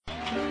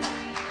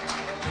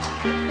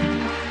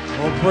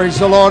Oh, praise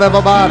the Lord,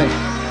 everybody.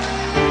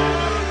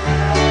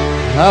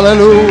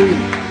 Hallelujah.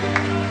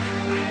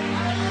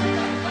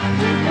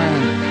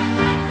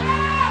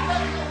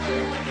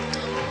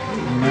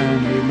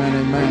 Amen. Amen.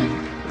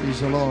 Amen.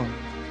 Praise the Lord.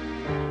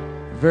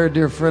 A very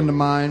dear friend of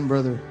mine,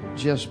 Brother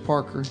Jess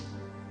Parker,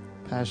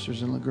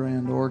 pastors in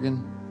LeGrand,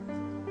 Oregon.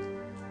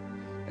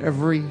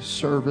 Every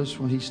service,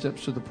 when he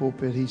steps to the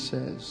pulpit, he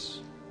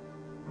says,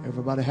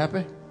 "Everybody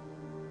happy?"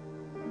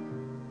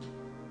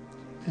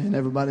 And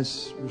everybody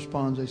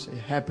responds, they say,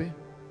 "Happy?"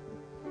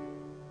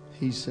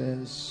 He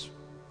says,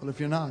 "Well, if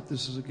you're not,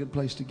 this is a good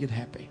place to get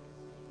happy.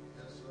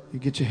 You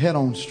get your head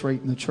on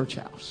straight in the church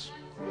house."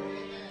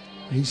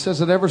 He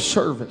says at every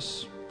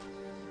service.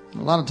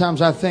 And a lot of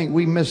times I think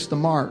we miss the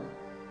mark.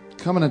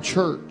 Coming to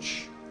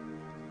church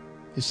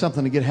is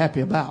something to get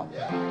happy about.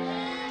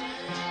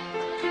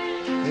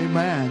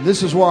 Amen.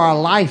 This is where our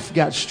life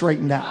got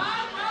straightened out.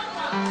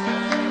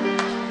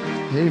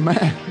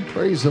 Amen.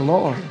 Praise the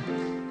Lord.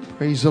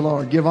 Praise the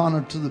Lord. Give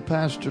honor to the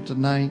pastor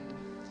tonight.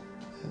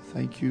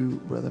 Thank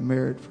you, Brother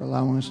Merritt, for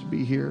allowing us to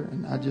be here.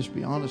 And I'll just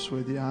be honest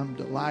with you, I'm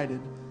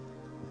delighted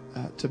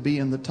to be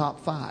in the top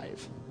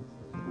 5.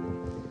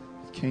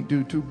 You can't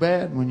do too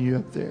bad when you're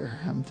up there,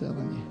 I'm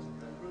telling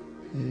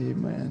you.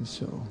 Amen.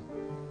 So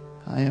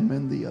I am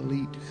in the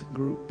elite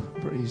group.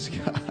 Praise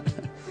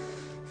God.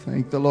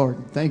 Thank the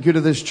Lord. Thank you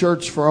to this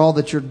church for all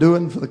that you're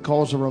doing for the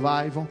cause of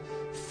revival.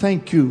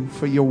 Thank you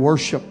for your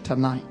worship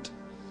tonight.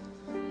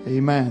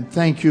 Amen.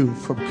 Thank you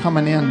for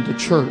coming into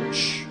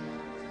church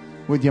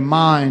with your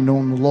mind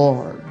on the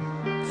Lord.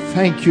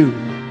 Thank you.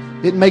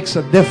 It makes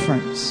a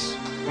difference.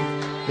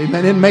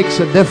 Amen. It makes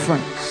a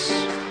difference.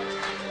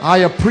 I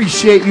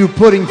appreciate you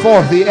putting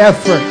forth the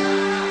effort.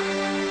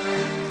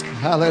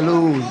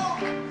 Hallelujah.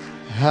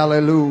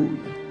 Hallelujah.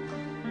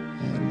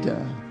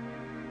 And,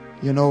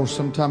 you know,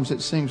 sometimes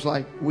it seems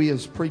like we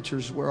as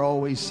preachers, we're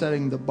always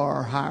setting the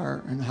bar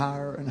higher and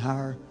higher and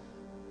higher.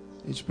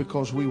 It's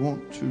because we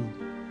want to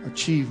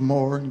achieve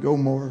more and go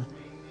more.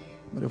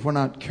 But if we're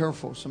not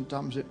careful,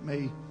 sometimes it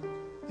may,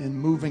 in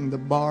moving the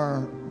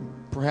bar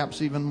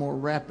perhaps even more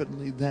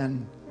rapidly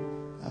than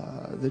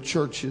the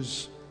church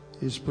is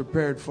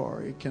prepared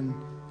for, it can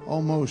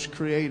almost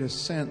create a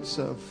sense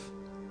of,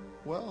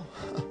 well,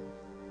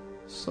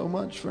 so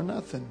much for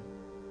nothing.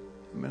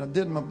 I mean, I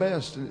did my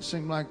best and it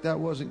seemed like that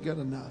wasn't good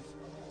enough.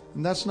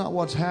 And that's not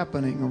what's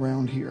happening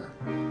around here.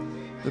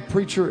 The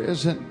preacher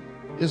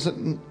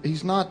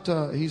he's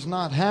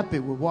not happy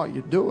with what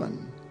you're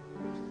doing.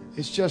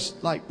 It's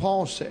just like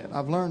Paul said,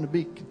 I've learned to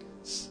be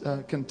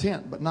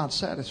content but not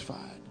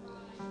satisfied.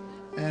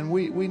 And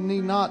we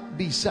need not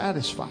be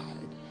satisfied.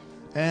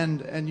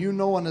 And you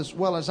know, and as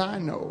well as I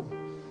know,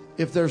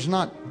 if there's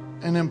not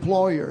an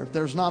employer, if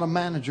there's not a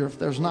manager, if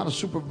there's not a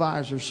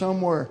supervisor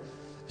somewhere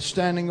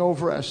standing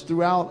over us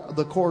throughout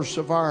the course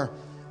of our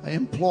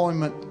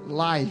employment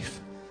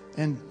life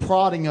and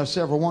prodding us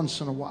every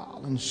once in a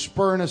while and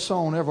spurring us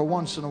on every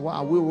once in a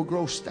while, we will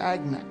grow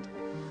stagnant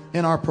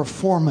in our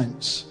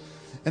performance.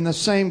 And the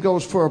same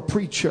goes for a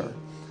preacher.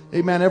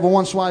 Amen. Every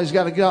once in a while he's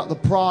got to get out the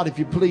prod, if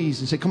you please,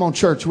 and say, "Come on,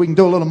 church, we can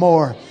do a little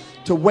more,"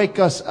 to wake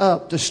us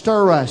up, to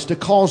stir us, to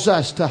cause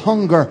us to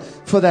hunger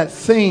for that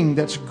thing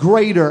that's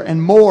greater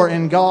and more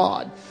in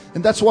God.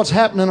 And that's what's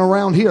happening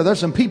around here. There's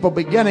some people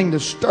beginning to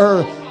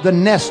stir the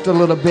nest a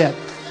little bit.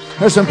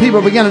 There's some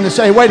people beginning to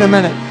say, wait a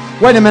minute,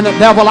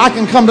 devil, I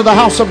can come to the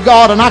house of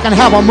God and I can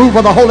have a move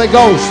of the Holy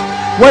Ghost.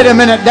 Wait a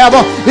minute, devil,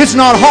 it's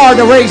not hard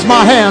to raise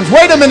my hands.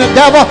 Wait a minute,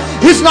 devil,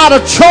 it's not a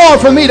chore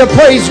for me to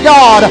praise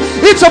God.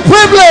 It's a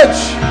privilege.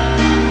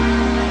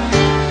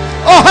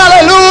 Oh,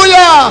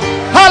 hallelujah,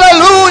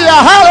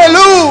 hallelujah,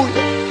 hallelujah.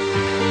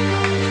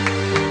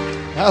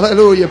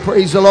 Hallelujah,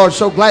 praise the Lord.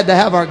 So glad to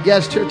have our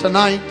guest here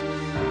tonight.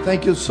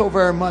 Thank you so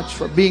very much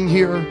for being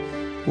here.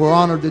 We're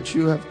honored that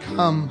you have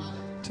come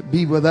to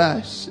be with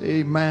us.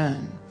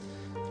 Amen.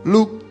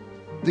 Luke,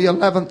 the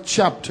 11th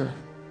chapter.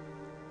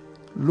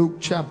 Luke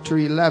chapter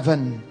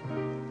 11.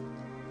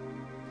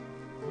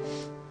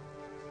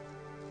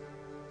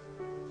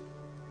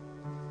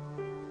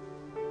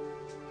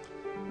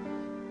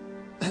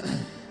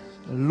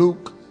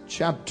 Luke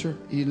chapter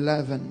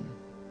 11.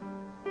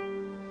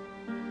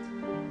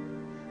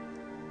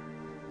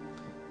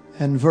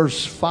 And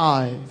verse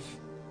 5.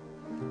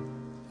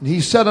 And he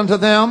said unto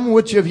them,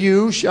 which of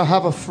you shall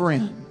have a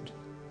friend,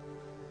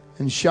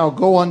 and shall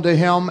go unto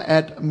him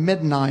at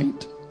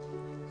midnight,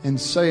 and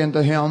say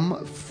unto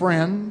him,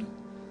 Friend,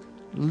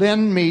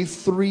 lend me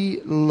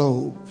 3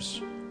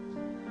 loaves.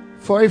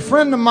 For a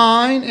friend of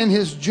mine in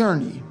his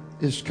journey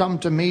is come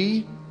to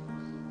me,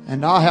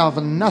 and I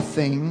have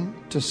nothing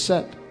to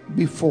set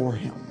before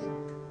him.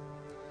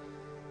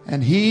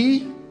 And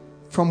he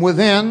from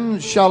within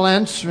shall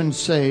answer and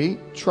say,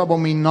 Trouble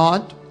me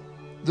not,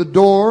 the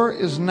door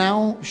is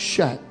now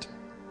shut,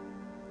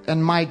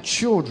 and my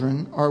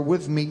children are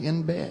with me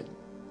in bed.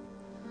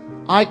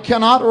 I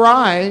cannot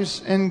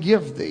rise and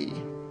give thee.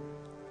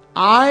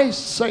 I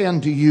say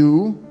unto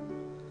you,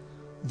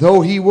 though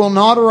he will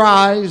not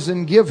rise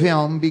and give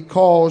him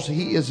because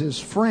he is his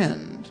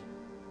friend,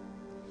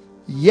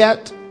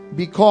 Yet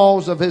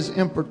because of his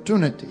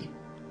importunity,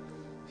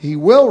 he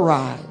will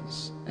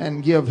rise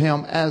and give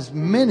him as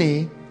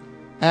many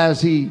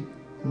as he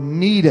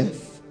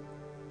needeth.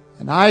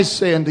 And I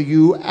say unto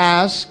you,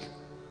 ask,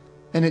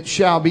 and it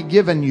shall be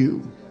given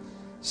you.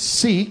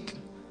 Seek,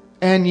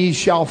 and ye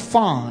shall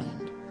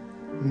find.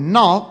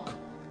 Knock,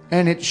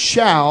 and it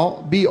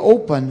shall be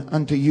open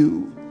unto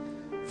you.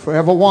 For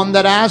every one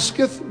that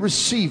asketh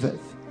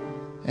receiveth,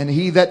 and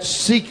he that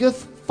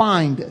seeketh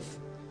findeth,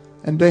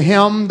 and to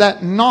him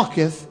that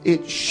knocketh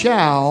it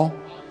shall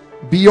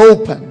be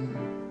open.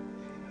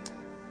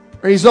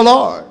 Praise the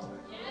Lord.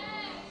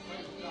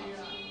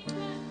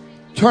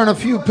 Turn a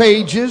few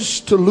pages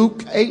to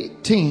Luke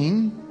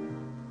 18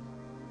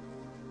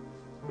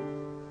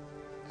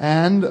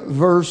 and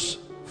verse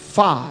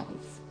 5.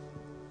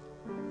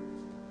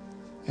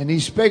 And he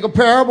spake a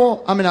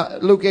parable,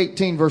 Luke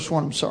 18 verse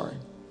 1, I'm sorry.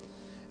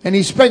 And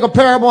he spake a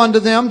parable unto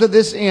them to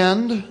this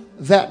end,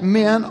 that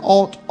men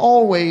ought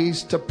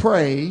always to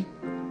pray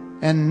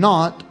and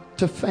not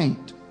to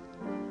faint.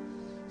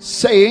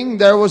 Saying,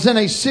 there was in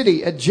a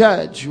city a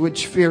judge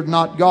which feared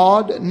not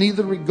God,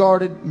 neither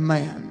regarded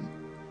man.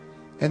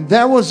 And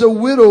there was a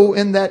widow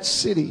in that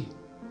city.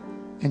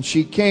 And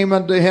she came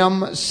unto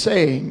him,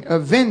 saying,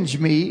 avenge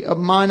me of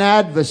mine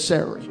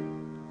adversary.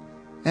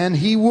 And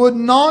he would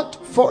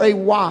not for a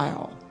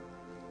while.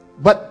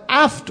 But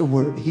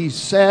afterward he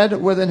said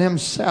within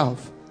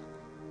himself,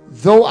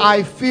 though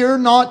I fear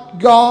not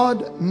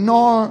God,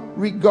 nor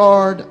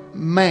regard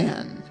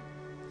man,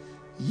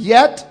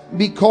 yet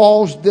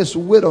because this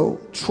widow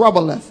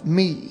troubleth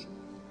me,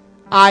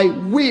 I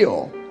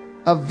will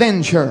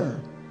avenge her,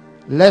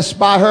 lest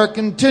by her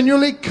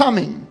continually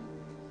coming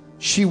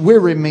she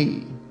weary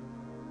me.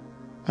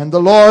 And the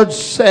Lord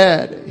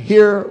said,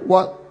 hear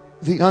what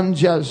the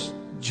unjust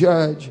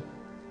judge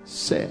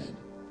said.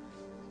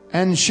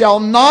 And shall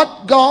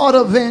not God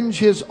avenge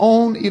his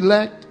own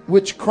elect,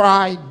 which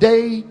cry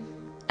day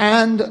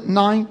and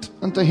night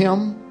unto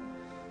him?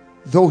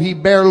 Though he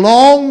bear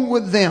long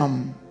with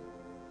them,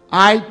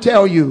 I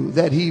tell you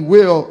that he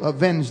will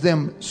avenge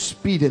them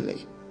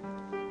speedily.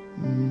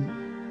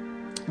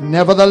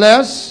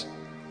 Nevertheless,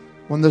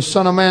 when the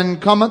Son of Man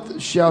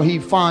cometh, shall he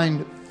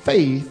find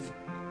faith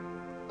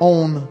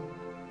on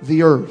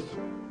the earth?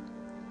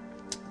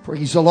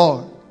 Praise the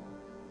Lord.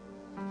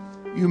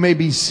 You may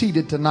be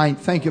seated tonight.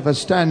 Thank you for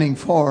standing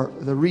for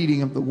the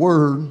reading of the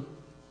Word.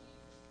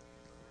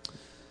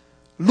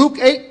 Luke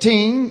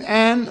 18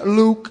 and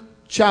Luke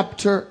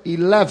chapter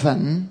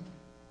 11.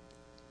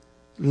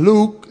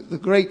 Luke, the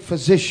great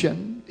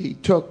physician, he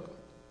took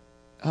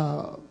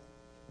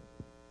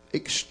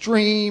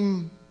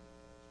extreme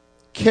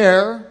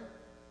care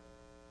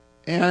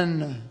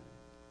in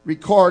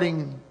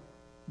recording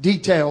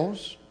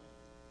details.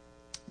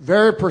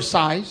 Very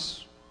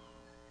precise,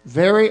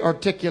 very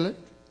articulate.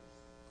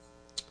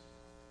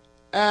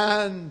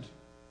 And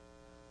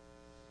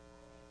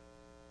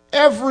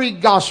every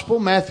gospel,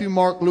 Matthew,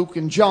 Mark, Luke,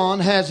 and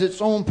John, has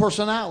its own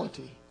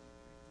personality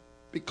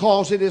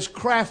because it is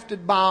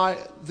crafted by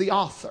the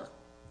author.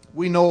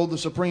 We know the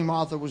supreme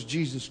author was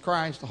Jesus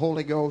Christ, the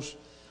Holy Ghost.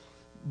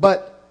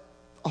 But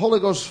the Holy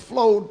Ghost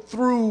flowed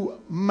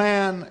through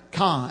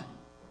mankind.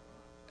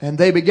 And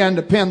they began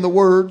to pen the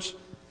words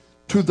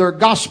to their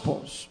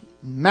gospels.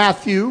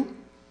 Matthew,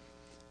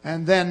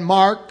 and then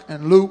Mark,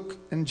 and Luke,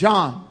 and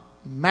John.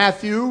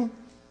 Matthew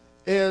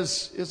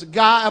is a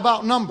guy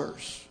about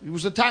numbers. He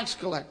was a tax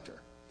collector.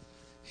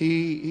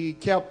 He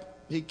kept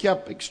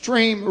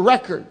extreme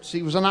records.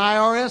 He was an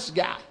IRS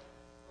guy.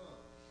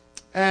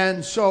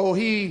 And so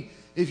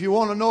if you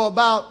want to know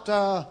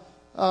about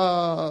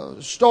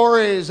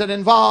stories that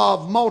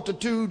involve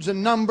multitudes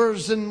and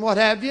numbers and what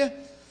have you,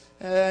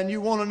 and you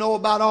want to know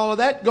about all of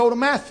that, go to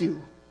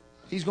Matthew.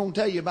 He's going to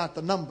tell you about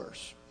the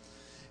numbers.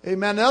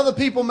 Amen. The other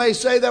people may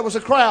say there was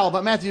a crowd,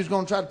 but Matthew's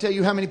going to try to tell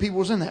you how many people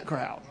was in that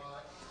crowd,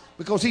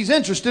 because he's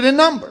interested in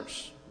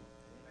numbers.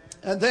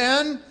 And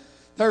then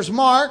there's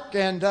Mark,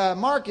 and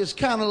Mark is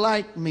kind of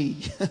like me.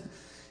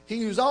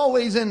 He was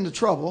always into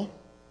trouble.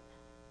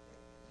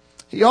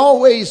 He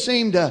always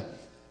seemed to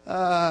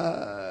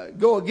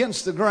go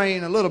against the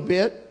grain a little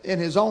bit in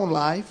his own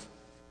life.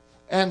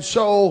 And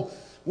so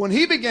when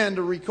he began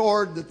to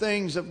record the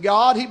things of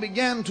God, he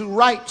began to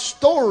write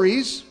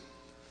stories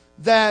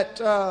that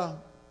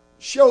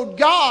showed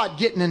God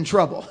getting in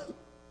trouble.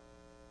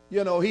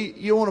 You know,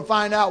 you want to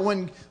find out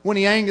when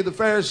he angered the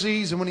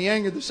Pharisees and when he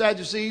angered the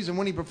Sadducees and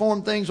when he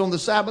performed things on the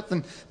Sabbath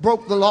and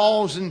broke the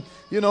laws and,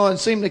 and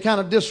seemed to kind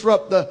of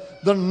disrupt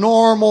the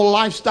normal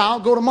lifestyle.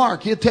 Go to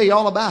Mark. He'll tell you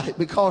all about it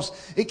because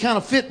it kind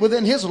of fit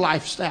within his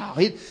lifestyle.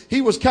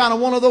 He was kind of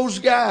one of those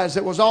guys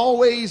that was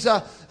always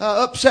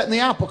upsetting the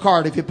apple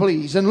cart, if you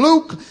please. And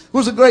Luke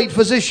was a great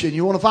physician.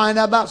 You want to find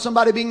out about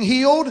somebody being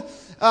healed?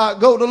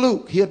 Go to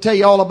Luke. He'll tell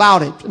you all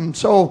about it. And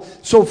so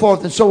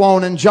forth and so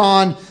on. And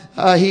John,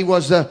 he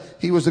was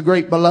the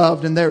great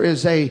beloved, and there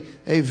is a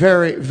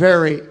very,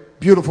 very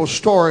beautiful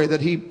story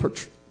that he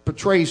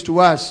portrays to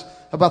us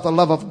about the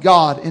love of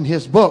God in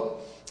his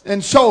book.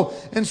 And so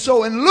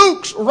in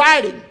Luke's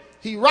writing,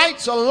 He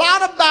writes a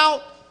lot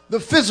about the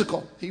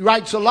physical. He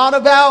writes a lot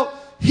about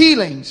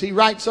healings. He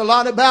writes a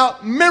lot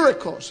about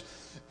miracles.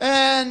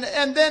 And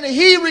then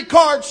he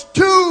records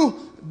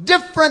two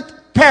different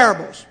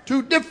parables,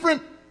 two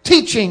different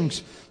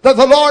teachings that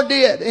the Lord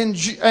did in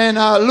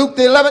Luke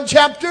the 11th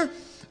chapter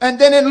and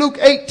then in Luke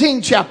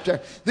 18 chapter.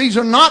 These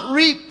are not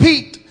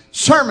repeat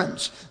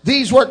sermons.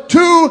 These were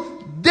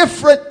two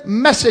different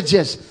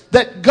messages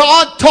that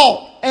God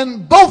taught,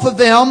 and both of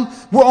them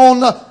were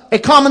on a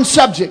common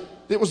subject.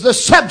 It was the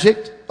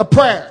subject of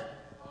prayer.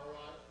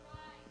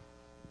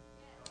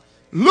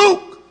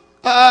 Luke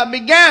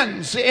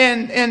begins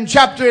in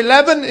chapter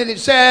 11, and it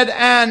said,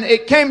 "And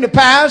it came to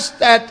pass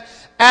that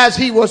as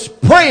he was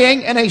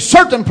praying in a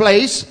certain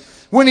place,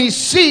 when he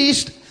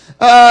ceased,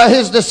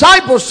 his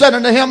disciples said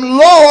unto him,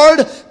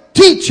 Lord,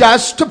 teach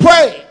us to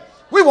pray."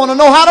 We want to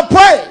know how to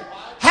pray.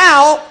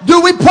 How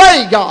do we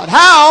pray, God?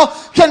 How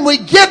can we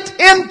get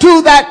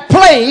into that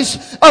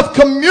place of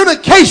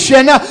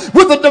communication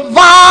with the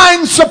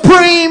divine,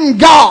 supreme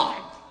God?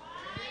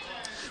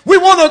 We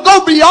want to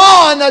go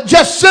beyond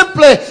just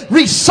simply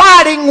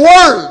reciting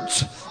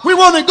words. We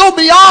want to go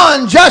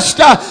beyond just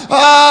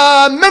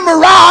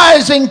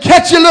memorizing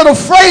catchy little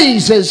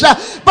phrases.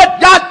 But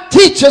God,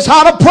 teach us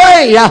how to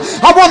pray.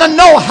 I want to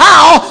know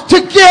how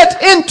to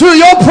get into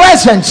your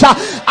presence.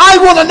 I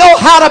want to know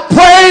how to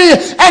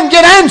pray and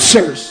get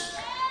answers.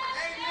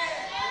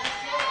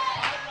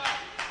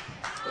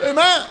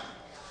 Amen.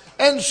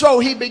 And so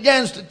he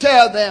begins to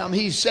tell them.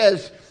 He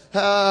says,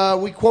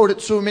 we quote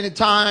it so many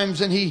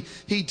times, and he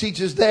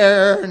teaches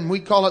there, and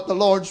we call it the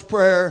Lord's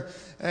Prayer.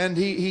 And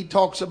he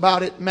talks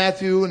about it,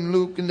 Matthew and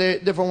Luke, and the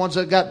different ones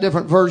that got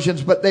different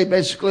versions, but they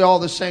basically all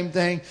the same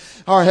thing.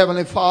 Our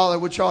Heavenly Father,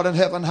 which art in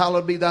heaven,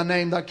 hallowed be thy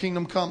name. Thy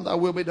kingdom come, thy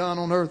will be done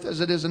on earth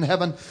as it is in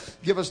heaven.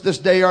 Give us this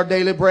day our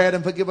daily bread,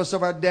 and forgive us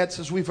of our debts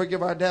as we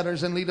forgive our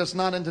debtors. And lead us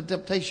not into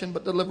temptation,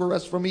 but deliver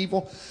us from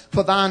evil.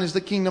 For thine is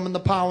the kingdom and the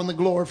power and the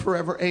glory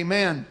forever.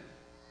 Amen.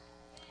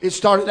 It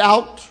started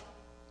out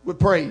with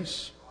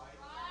praise.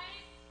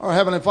 Our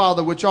Heavenly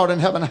Father, which art in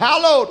heaven,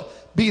 hallowed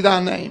be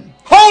thy name.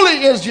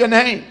 Holy is your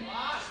name.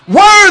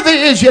 Worthy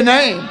is your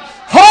name.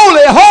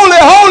 Holy, holy,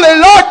 holy,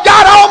 Lord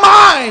God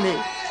Almighty.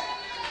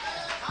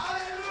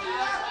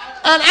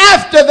 And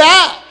after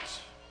that,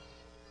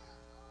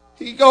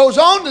 he goes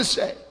on to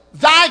say,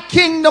 thy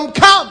kingdom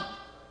come.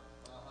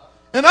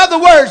 In other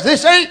words,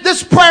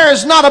 this prayer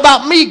is not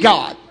about me,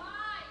 God.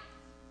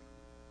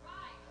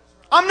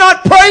 I'm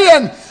not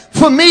praying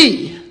for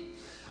me.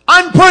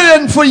 I'm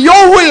praying for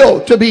your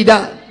will to be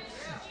done.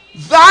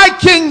 Thy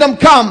kingdom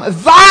come,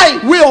 thy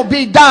will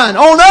be done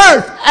on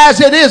earth as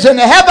it is in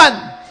heaven.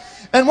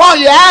 And while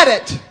you're at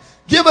it,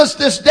 give us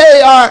this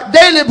day our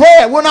daily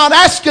bread. We're not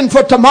asking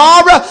for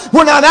tomorrow.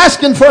 We're not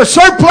asking for a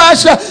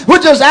surplus.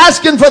 We're just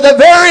asking for the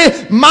very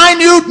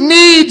minute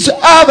needs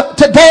of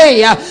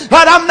today.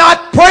 But I'm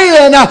not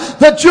praying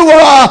that you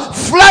will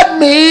flood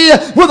me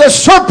with a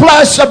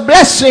surplus of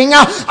blessing.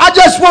 I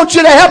just want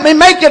you to help me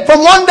make it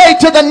from one day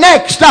to the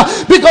next,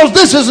 because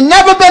this has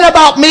never been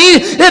about me.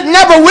 It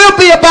never will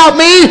be about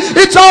me.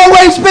 It's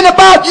always been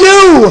about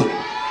you.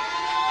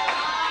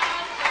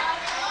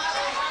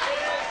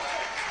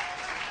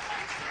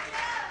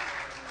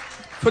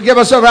 Forgive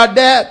us of our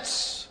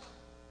debts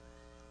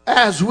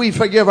as we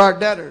forgive our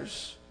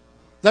debtors.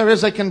 There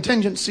is a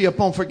contingency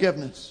upon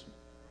forgiveness.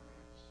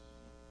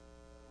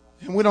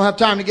 And we don't have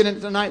time to get into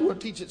it tonight. We'll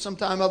teach it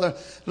sometime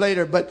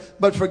later.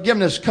 But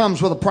forgiveness comes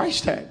with a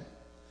price tag.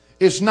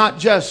 It's not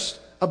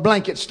just a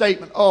blanket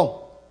statement.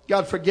 Oh,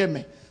 God forgive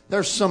me.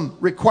 There's some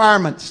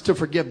requirements to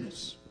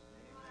forgiveness.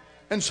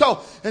 And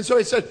so he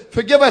said,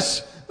 forgive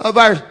us of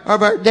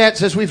our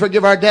debts as we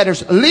forgive our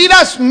debtors. Lead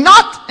us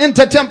not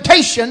into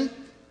temptation,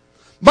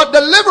 but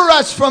deliver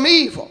us from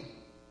evil.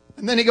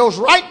 And then he goes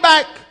right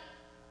back.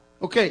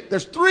 Okay,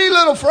 there's three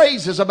little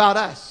phrases about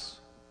us.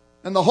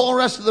 And the whole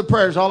rest of the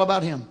prayer is all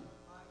about him.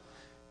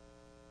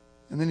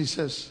 And then he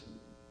says,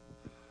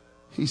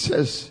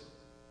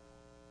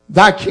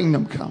 thy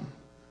kingdom come.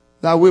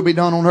 Thy will be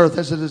done on earth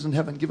as it is in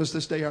heaven. Give us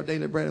this day our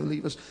daily bread, and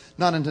leave us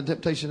not into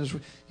temptation,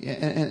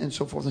 and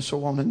so forth and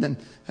so on.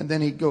 And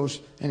then he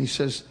goes and he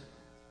says,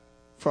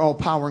 for all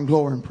power and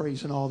glory and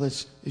praise and all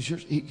this is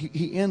yours.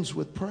 He ends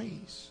with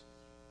praise.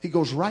 He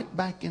goes right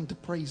back into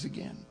praise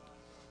again.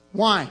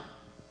 Why?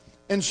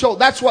 And so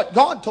that's what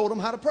God told him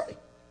how to pray.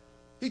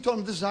 He told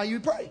him this is how you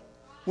pray.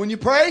 When you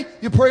pray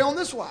on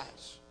this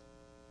wise.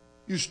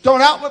 You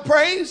start out with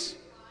praise.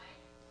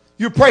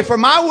 You pray for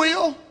my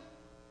will.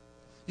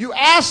 You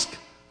ask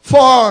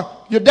for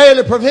your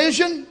daily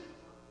provision.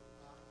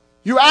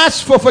 You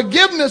ask for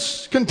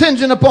forgiveness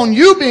contingent upon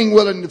you being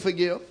willing to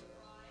forgive.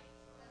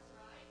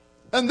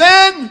 And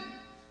then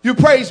you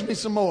praise me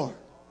some more.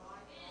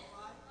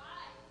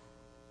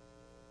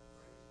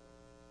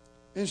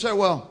 And you say,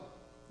 well,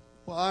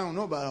 I don't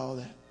know about all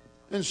that.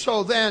 And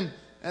so then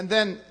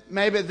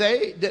maybe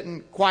they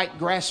didn't quite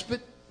grasp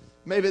it.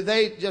 Maybe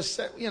they just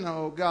said,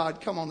 God,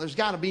 come on, there's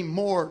got to be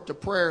more to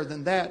prayer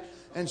than that.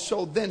 And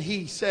so then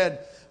he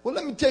said, well,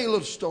 let me tell you a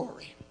little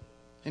story.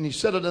 And he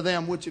said unto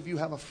them, which of you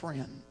have a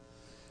friend?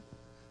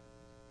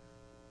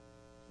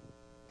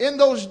 in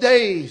those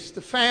days,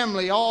 the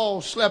family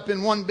all slept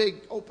in one big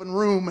open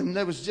room, and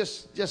there was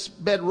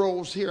just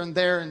bedrolls here and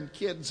there, and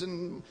kids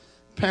and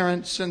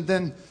parents, and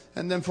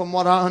then from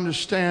what I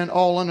understand,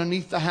 all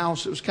underneath the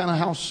house, it was kind of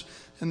house,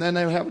 and then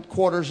they would have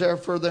quarters there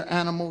for their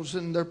animals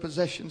and their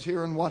possessions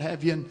here and what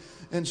have you.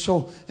 And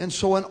so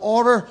in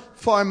order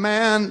for a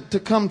man to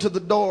come to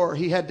the door,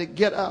 he had to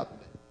get up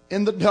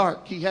in the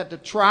dark. He had to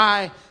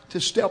try to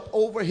step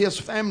over his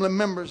family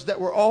members that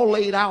were all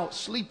laid out,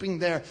 sleeping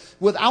there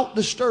without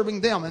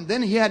disturbing them. And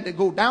then he had to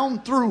go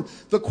down through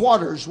the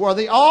quarters where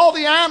all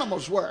the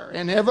animals were.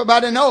 And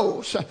everybody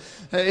knows,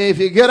 if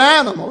you get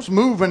animals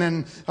moving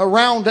and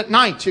around at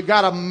night, you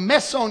got a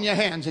mess on your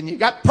hands and you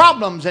got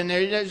problems, and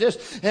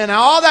and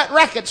all that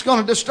racket's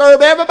going to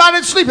disturb everybody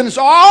that's sleeping. It's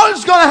all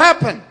that's going to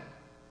happen.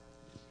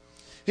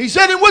 He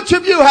said, and which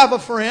of you have a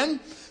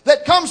friend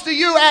that comes to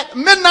you at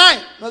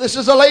midnight? Now, this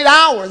is a late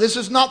hour. This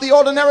is not the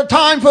ordinary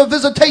time for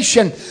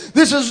visitation.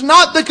 This is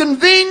not the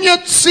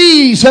convenient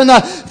season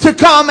to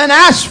come and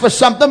ask for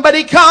something. But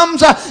he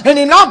comes and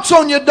he knocks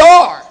on your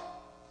door.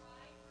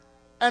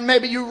 And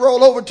maybe you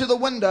roll over to the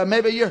window.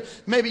 Maybe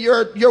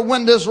your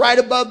window's right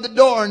above the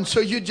door, and so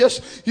you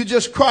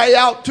just cry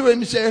out to him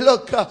and say,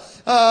 "Look,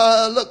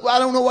 I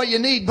don't know what you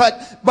need,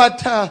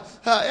 but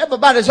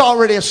everybody's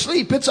already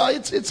asleep.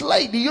 It's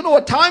late. Do you know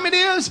what time it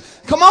is?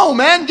 Come on,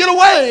 man, get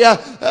away.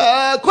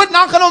 Quit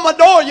knocking on my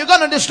door. You're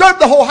going to disturb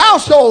the whole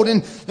household."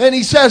 And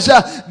he says,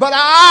 "But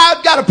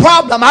I've got a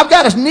problem. I've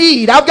got a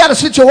need. I've got a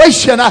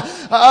situation.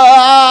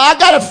 I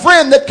got a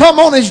friend that come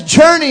on his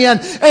journey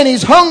and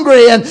he's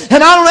hungry and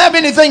I don't have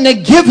anything to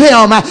give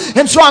him.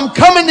 And so I'm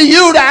coming to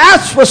you to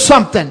ask for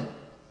something."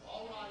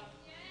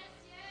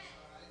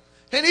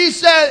 And he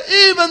said,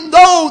 even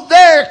though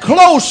they're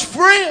close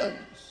friends,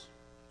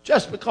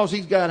 just because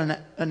he's got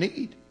a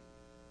need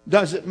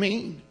doesn't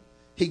mean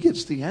he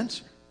gets the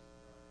answer.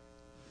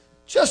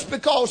 Just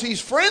because he's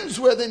friends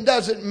with him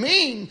doesn't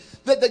mean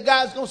that the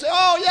guy's going to say,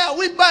 "Oh yeah,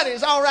 we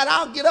buddies, all right,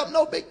 I'll get up,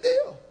 no big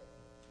deal."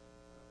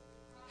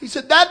 He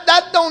said,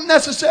 that don't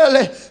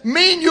necessarily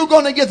mean you're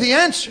going to get the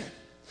answer.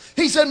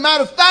 He said,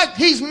 matter of fact,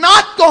 he's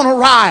not going to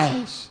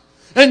rise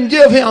and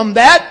give him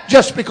that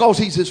just because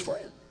he's his friend.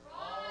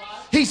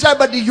 He said,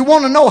 but do you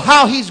want to know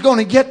how he's going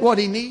to get what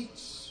he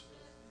needs?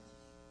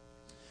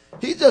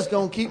 He's just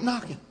going to keep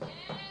knocking.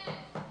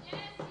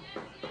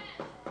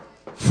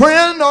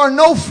 Friend or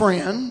no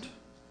friend,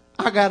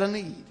 I got a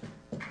need.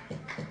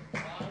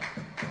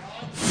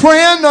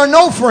 Friend or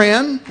no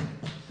friend,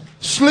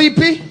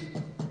 sleepy,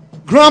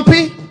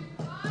 grumpy,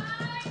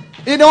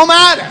 it don't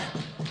matter.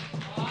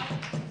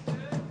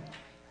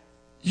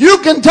 You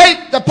can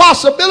take the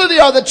possibility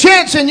or the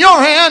chance in your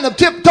hand of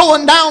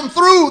tiptoeing down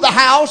through the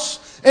house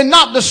and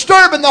not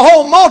disturbing the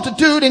whole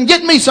multitude and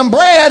get me some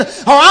bread,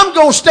 or I'm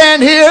going to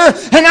stand here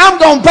and I'm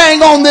going to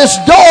bang on this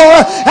door,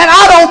 and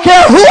I don't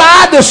care who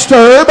I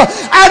disturb,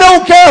 I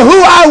don't care who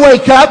I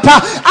wake up,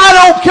 I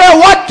don't care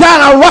what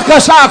kind of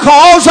ruckus I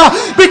cause,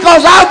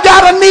 because I've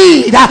got a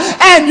need,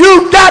 and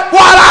you've got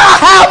what I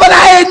have and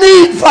I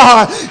need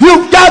for.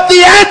 You've got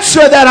the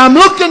answer that I'm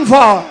looking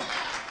for.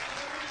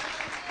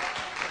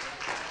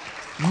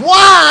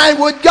 Why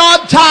would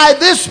God tie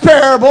this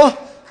parable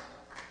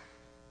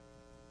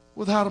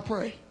with how to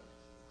pray?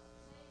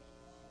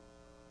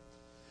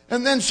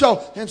 And then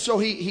so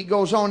he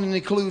goes on and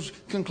he concludes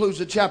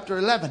the chapter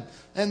 11.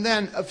 And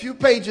then a few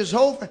pages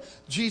over,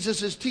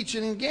 Jesus is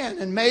teaching again.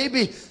 And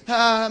maybe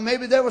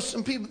there were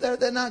some people there,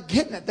 they're not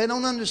getting it. They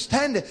don't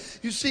understand it.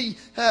 You see,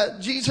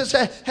 Jesus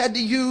had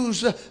to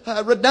use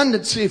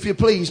redundancy, if you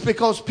please,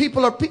 because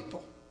people are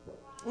people.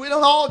 We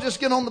don't all just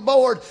get on the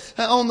boat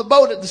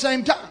at the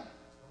same time.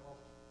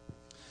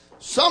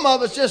 Some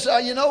of us just,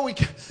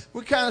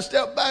 we kind of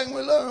step back and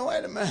we look,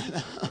 wait a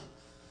minute.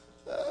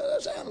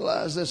 Let's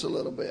analyze this a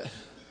little bit.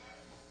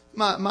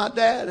 My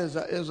dad is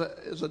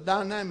a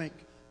dynamic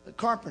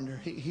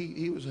carpenter.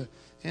 He was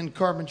in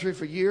carpentry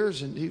for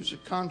years, and he was a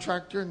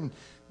contractor and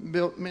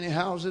built many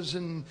houses,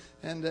 and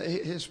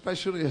his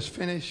specialty is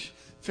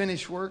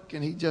finish work,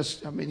 and he's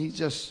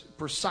just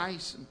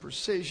precise and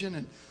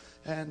precision,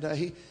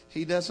 and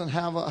he doesn't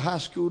have a high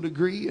school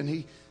degree,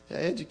 and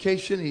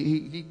education.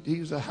 He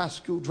was a high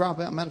school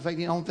dropout. Matter of fact,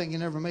 I don't think he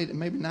never made it,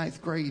 maybe ninth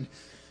grade.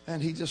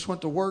 And he just went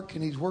to work,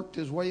 and he's worked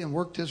his way, and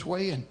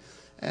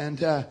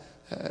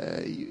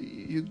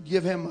you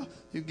give him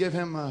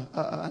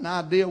an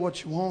idea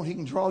what you want. He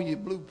can draw you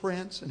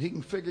blueprints, and he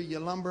can figure your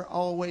lumber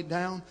all the way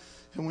down.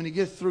 And when he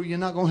gets through, you're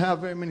not going to have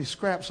very many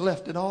scraps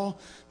left at all,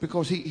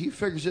 because he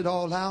figures it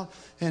all out.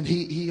 And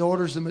he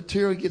orders the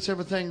material, gets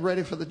everything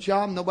ready for the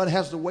job. Nobody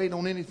has to wait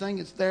on anything.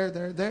 It's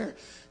there.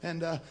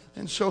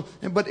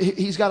 But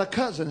he's got a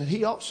cousin, and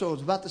he also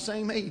is about the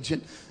same age,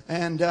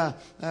 and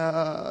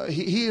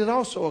he is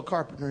also a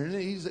carpenter, and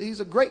he's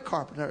a great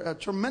carpenter, a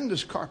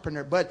tremendous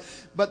carpenter. But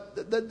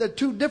the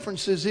two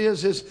differences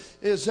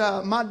is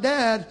my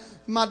dad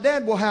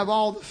will have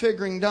all the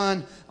figuring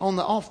done on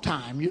the off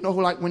time. You know,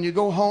 like when you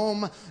go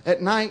home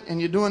at night and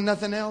you're doing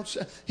nothing else,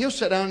 he'll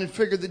sit down and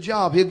figure the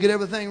job. He'll get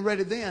everything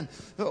ready then.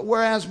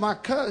 Whereas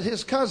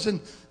his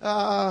cousin,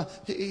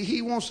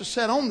 he wants to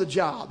sit on the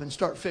job and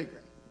start figuring.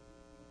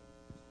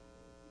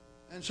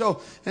 And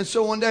so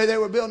one day they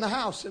were building a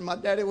house, and my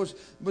daddy was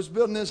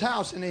building his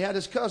house, and he had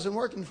his cousin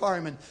working for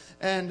him,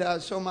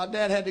 and so my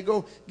dad had to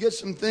go get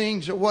some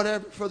things or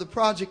whatever for the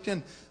project,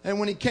 and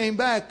when he came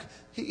back,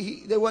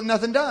 there wasn't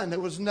nothing done. There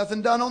was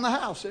nothing done on the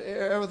house.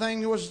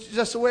 Everything was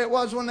just the way it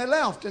was when they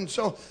left, and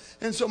so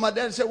my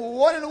dad said, "Well,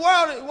 what in the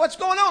world? What's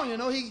going on?" You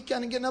know, he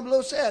kind of getting up a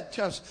little sad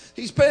because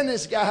he's paying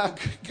this guy a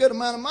good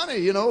amount of money.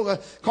 You know,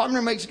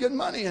 carpenter makes good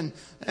money,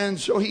 and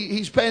so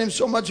he's paying him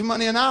so much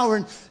money an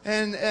hour,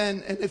 and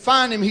they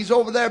find him. He's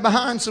over there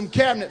behind some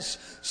cabinets,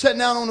 sitting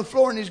down on the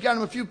floor, and he's got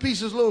him a few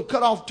pieces, little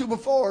cut off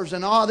 2x4s,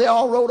 and they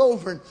all rolled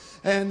over,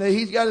 and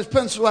he's got his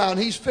pencil out, and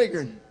he's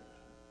figuring.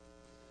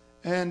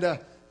 And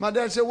my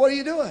dad said, "What are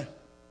you doing?"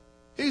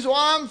 He said, "Well,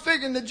 I'm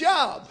figuring the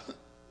job."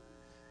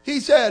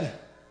 He said,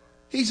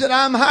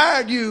 "I'm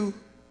hired you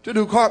to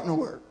do carpenter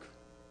work,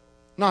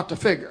 not to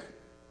figure.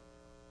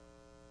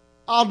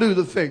 I'll do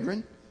the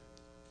figuring.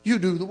 You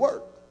do the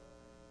work."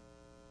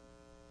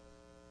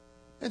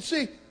 And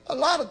see, a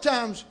lot of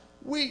times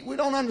we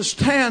don't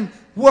understand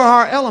where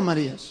our element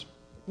is,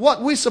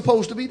 what we're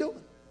supposed to be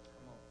doing.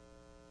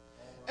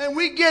 And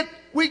we get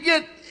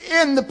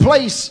in the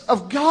place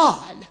of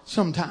God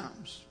sometimes.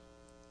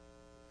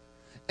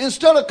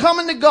 Instead of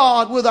coming to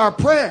God with our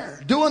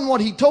prayer, doing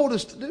what He told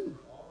us to do.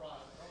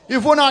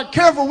 If we're not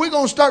careful, we're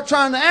going to start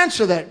trying to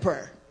answer that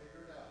prayer.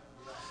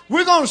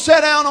 We're going to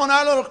sit down on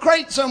our little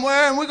crate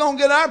somewhere, and we're going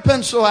to get our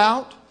pencil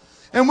out,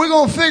 and we're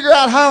going to figure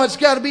out how it's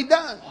got to be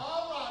done.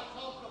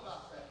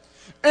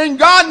 And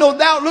God, no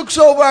doubt, looks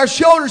over our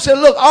shoulder and says,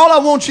 "Look, all I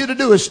want you to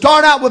do is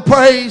start out with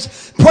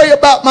praise, pray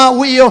about my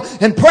will,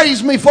 and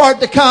praise me for it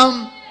to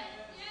come.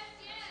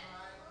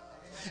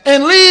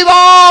 And leave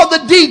all the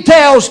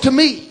details to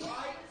me.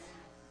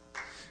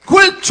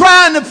 Quit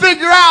trying to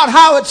figure out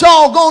how it's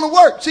all going to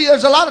work." See,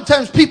 there's a lot of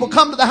times people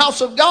come to the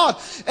house of God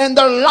and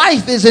their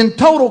life is in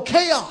total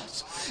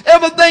chaos.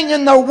 Everything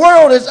in their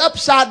world is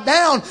upside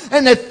down,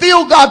 and they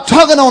feel God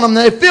tugging on them.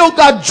 They feel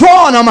God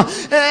drawing them,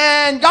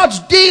 and God's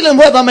dealing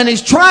with them, and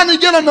He's trying to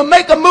get them to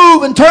make a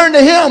move and turn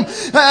to Him.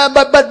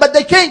 But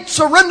they can't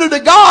surrender to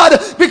God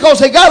because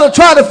they got to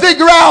try to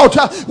figure out,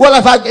 well,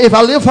 if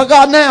I live for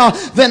God now,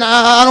 then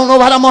I don't know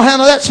how I'm going to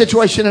handle that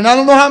situation, and I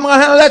don't know how I'm going to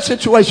handle that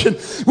situation.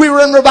 We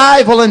were in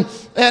revival, and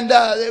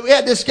we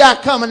had this guy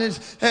coming,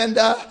 and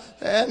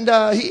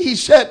he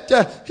said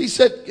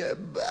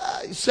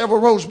several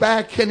rows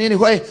back, and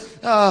anyway,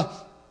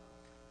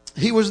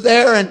 he was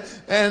there,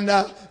 and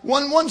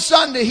one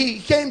Sunday he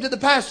came to the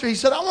pastor. He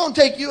said, "I want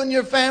to take you and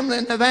your family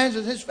and the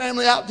evangelist and his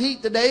family out to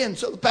eat today." And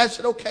so the pastor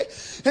said, "Okay."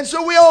 And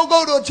so we all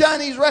go to a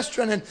Chinese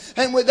restaurant,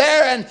 and we're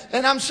there,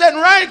 and I'm sitting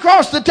right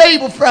across the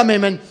table from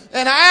him, and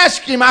I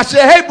asked him, I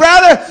said, "Hey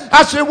brother,"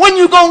 I said, "when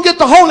you gonna get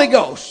the Holy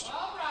Ghost?"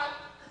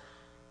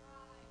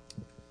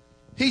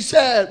 He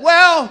said,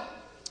 "Well,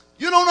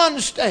 you don't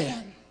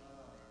understand."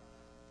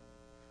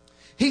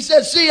 He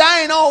said, "See,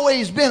 I ain't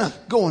always been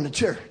going to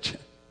church."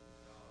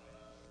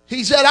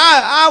 He said, he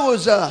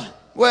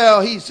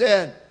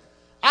said,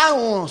 "I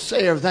don't want to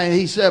say everything."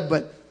 He said,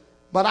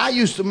 but I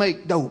used to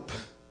make dope.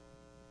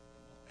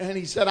 And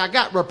he said, "I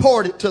got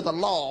reported to the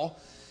law."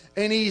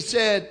 And he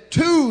said,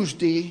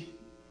 "Tuesday,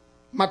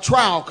 my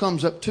trial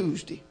comes up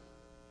Tuesday."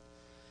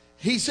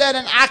 He said,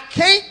 "And I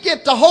can't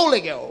get the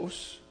Holy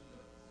Ghost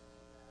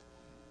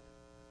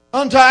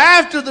until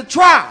after the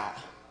trial,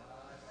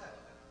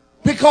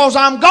 because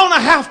I'm going to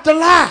have to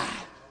lie."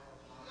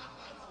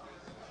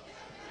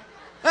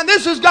 And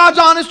this is God's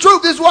honest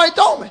truth. This is what He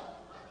told me.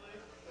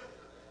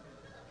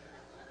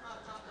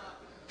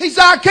 He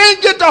said, "I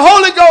can't get the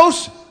Holy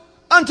Ghost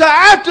until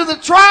after the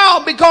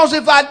trial, because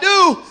if I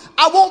do,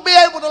 I won't be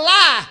able to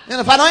lie. And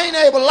if I ain't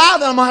able to lie,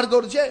 then I'm going to have to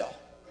go to jail."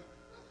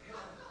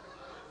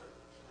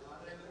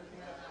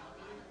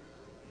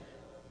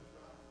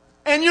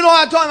 And you know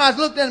what I told him? I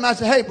looked at him, I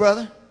said, "Hey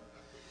brother,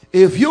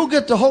 if you'll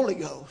get the Holy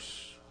Ghost,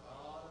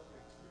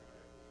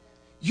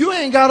 you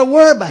ain't got to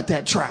worry about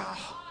that trial."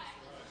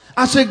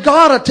 I said,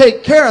 "God will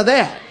take care of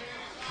that."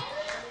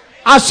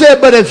 I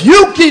said, "But if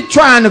you keep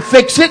trying to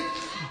fix it,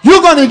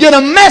 you're going to get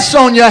a mess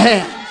on your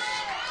hands."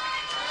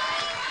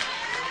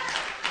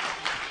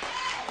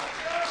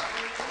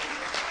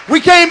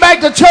 We came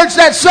back to church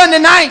that Sunday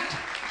night,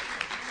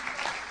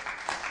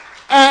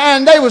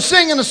 and they were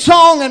singing a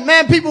song, and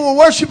man, people were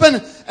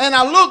worshiping, and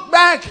I looked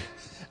back,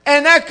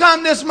 and there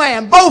come this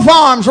man, both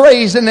arms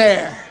raised in the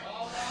air.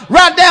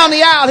 Right down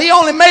the aisle. He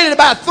only made it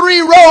about 3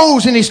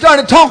 rows, and he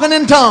started talking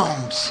in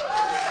tongues.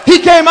 He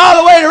came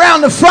all the way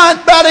around the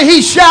front, brother.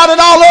 He shouted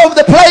all over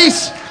the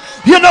place.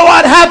 You know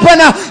what happened?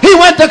 He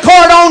went to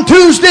court on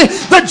Tuesday.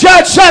 The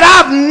judge said,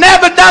 I've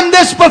never done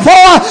this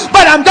before,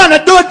 but I'm going to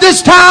do it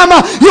this time.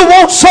 You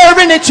won't serve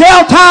any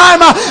jail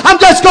time.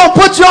 I'm just going to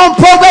put you on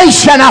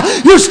probation.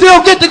 You still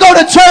get to go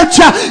to church.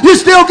 You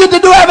still get to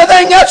do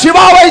everything else you've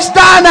always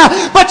done,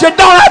 but you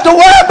don't have to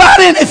worry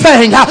about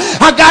anything.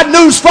 I got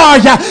news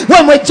for you.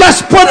 When we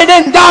just put it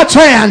in God's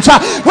hands,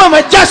 when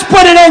we just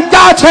put it in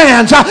God's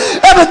hands,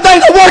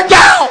 everything will work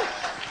out.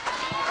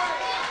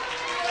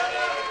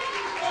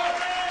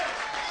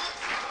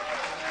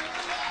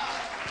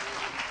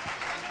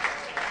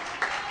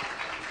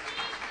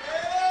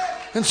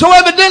 And so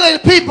evidently the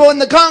people in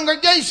the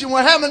congregation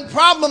were having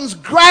problems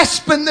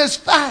grasping this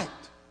fact.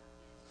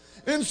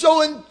 And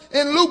so in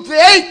Luke the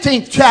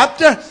 18th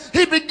chapter,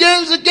 he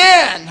begins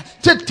again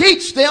to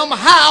teach them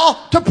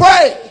how to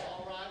pray.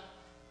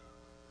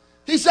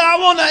 He said, I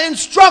want to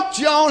instruct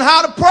you on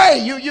how to pray.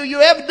 You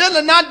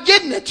evidently not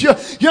getting it.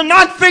 You're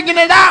not figuring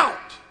it out.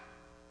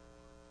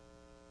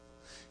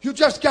 You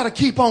just got to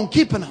keep on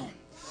keeping on.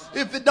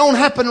 If it don't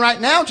happen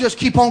right now, just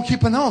keep on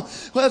keeping on.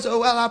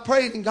 Well, I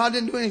prayed and God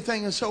didn't do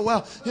anything. And so,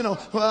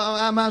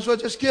 I might as well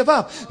just give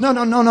up.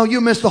 No. You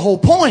missed the whole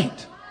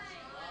point.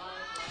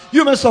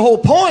 You missed the whole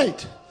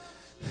point.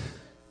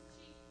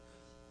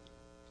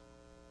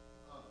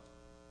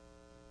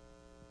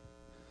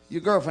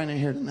 Your girlfriend ain't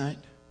here tonight.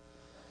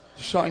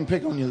 So I can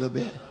pick on you a little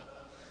bit.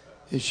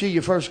 Is she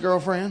your first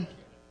girlfriend?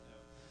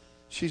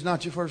 She's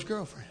not your first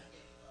girlfriend.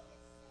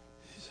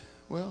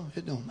 Well,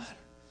 it don't matter.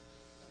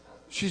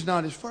 She's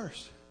not his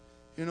first.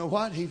 You know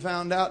what? He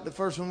found out the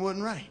first one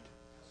wasn't right.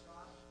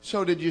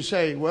 So did you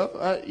say, well,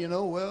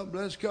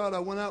 bless God, I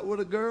went out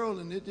with a girl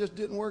and it just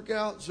didn't work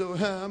out, so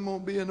I'm going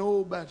to be an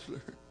old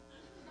bachelor.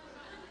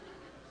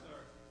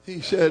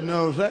 He said,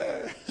 no,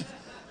 sir.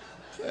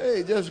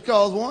 Hey, just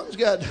because one's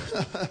got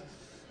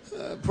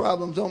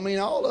problems don't mean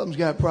all of them's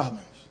got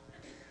problems.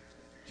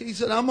 He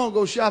said, I'm going to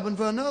go shopping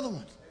for another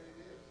one.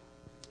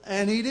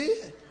 And he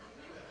did.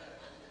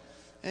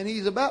 And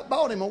he's about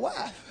bought him a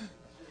wife.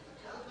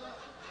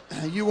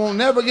 You won't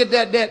never get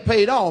that debt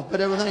paid off, but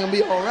everything will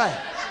be all right.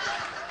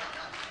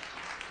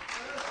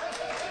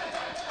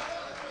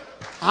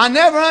 I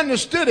never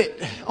understood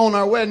it on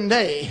our wedding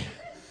day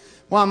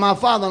why my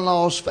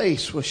father-in-law's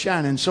face was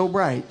shining so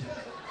bright.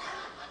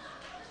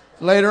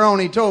 Later on,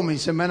 he told me, he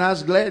said, man, I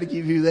was glad to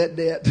give you that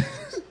debt.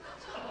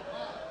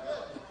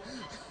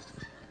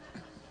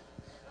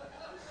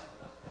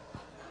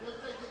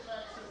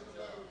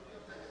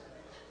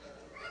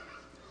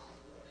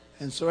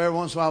 And so every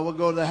once in a while we'll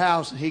go to the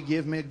house and he'd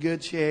give me a good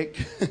check.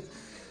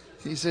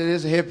 He said,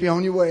 "This will help you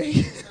on your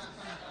way."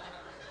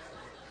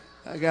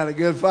 I got a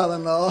good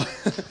father-in-law.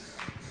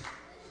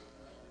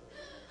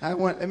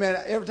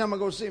 Every time I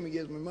go see him, he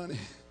gives me money.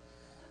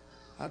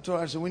 I told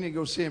her, I said, we need to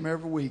go see him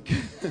every week.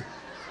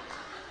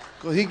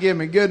 Because he give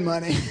me good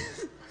money.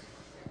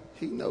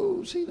 He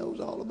knows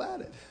all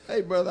about it. Hey,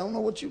 brother, I don't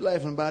know what you're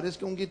laughing about. It's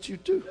going to get you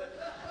too.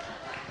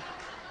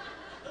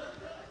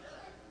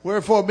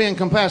 Wherefore, being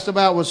compassed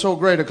about with so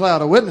great a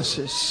cloud of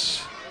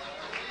witnesses.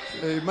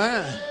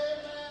 Amen.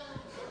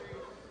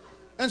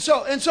 And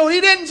so he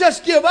didn't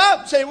just give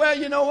up. Say, well,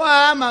 you know what?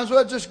 I might as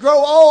well just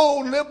grow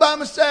old and live by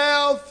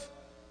myself.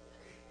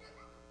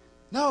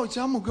 No, he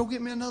said, I'm gonna go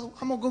get me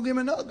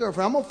another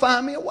girlfriend. I'm gonna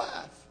find me a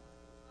wife.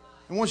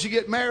 And once you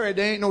get married,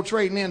 there ain't no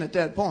trading in at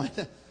that point.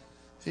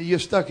 You're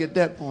stuck at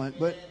that point.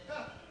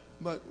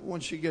 But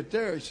once you get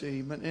there, see,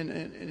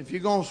 and if you're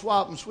going to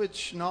swap and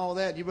switch and all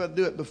that, you better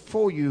do it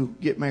before you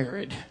get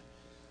married.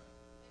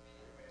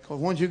 Because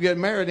once you get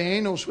married, there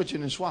ain't no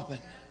switching and swapping.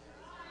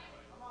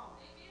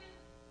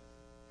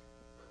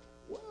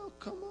 Well,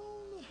 come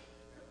on.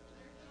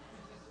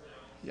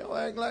 Y'all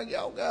act like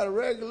y'all got a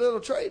regular little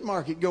trade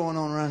market going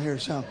on around here or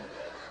something.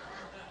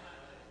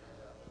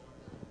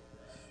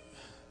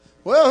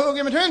 Well, who'll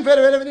give me 10?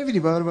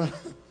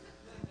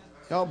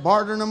 Y'all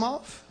bartering them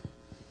off?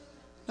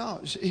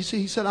 No, he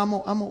said, I'm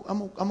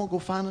gonna go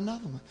find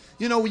another one.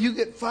 You know, when you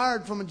get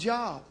fired from a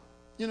job,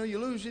 you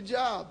lose your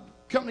job.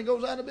 Company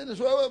goes out of business.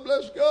 Well,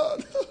 bless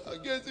God. I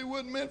guess it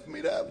wasn't meant for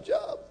me to have a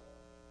job.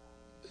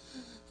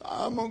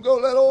 I'm gonna go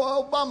let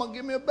old Obama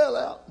give me a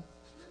bailout.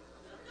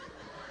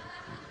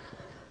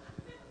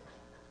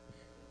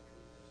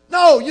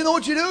 No, you know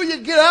what you do?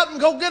 You get up and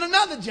go get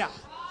another job.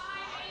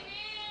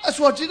 That's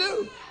what you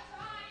do.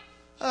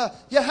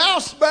 Your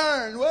house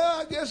burned.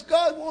 Well, I guess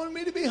God wanted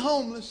me to be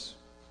homeless.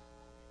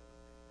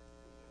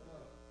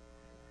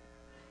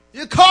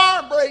 Your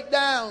car break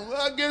down.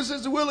 Well, I guess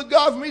it's the will of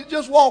God for me to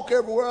just walk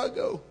everywhere I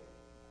go.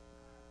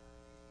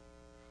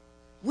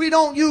 We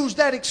don't use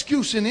that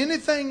excuse in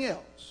anything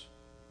else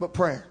but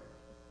prayer.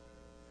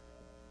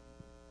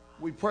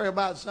 We pray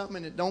about something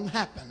and it don't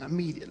happen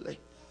immediately.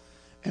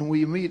 And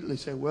we immediately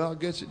say, well, I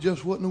guess it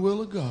just wasn't the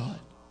will of God.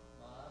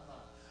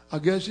 I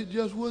guess it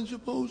just wasn't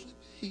supposed to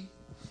be.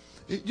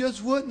 It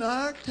just wasn't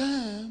our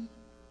time.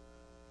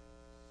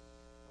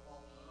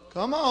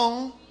 Come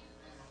on.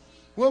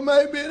 Well,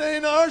 maybe it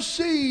ain't our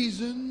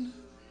season.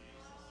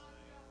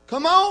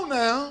 Come on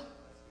now.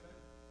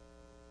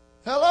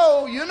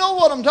 Hello, you know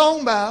what I'm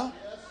talking about.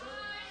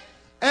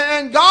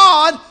 And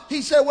God,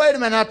 he said, wait a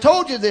minute, I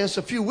told you this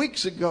a few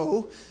weeks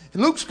ago.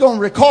 And Luke's going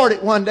to record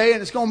it one day,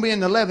 and it's going to be in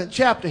the 11th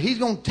chapter. He's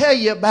going to tell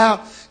you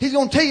about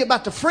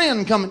the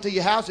friend coming to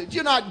your house that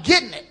you're not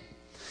getting it.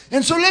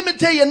 And so let me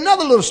tell you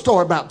another little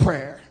story about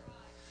prayer.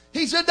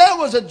 He said there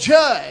was a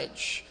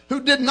judge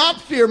who did not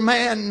fear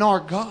man nor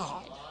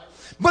God.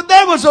 But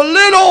there was a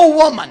little old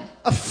woman,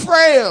 a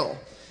frail,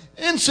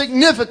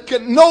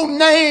 insignificant,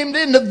 no-named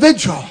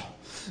individual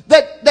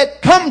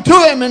that come to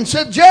him and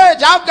said,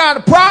 Judge, I've got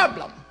a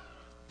problem.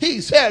 He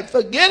said,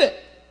 forget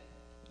it.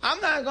 I'm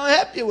not going to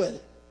help you with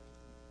it.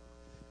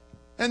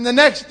 And the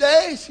next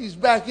day, she's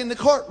back in the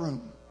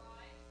courtroom.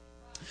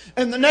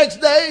 And the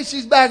next day,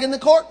 she's back in the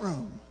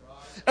courtroom.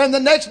 And the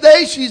next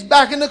day, she's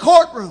back in the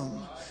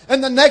courtroom.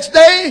 And the next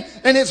day,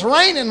 and it's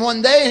raining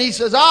one day, and he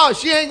says, oh,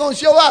 she ain't going to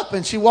show up.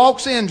 And she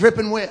walks in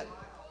dripping wet.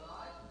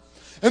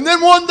 And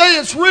then one day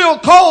it's real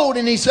cold,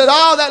 and he said,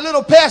 oh, that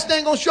little pest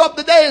ain't going to show up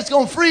today. It's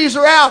going to freeze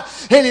her out.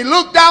 And he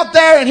looked out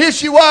there, and here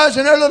she was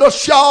in her little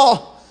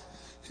shawl.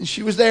 And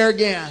she was there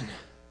again.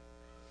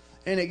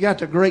 And it got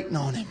to grating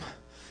on him.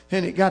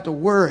 And it got to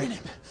worrying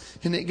him.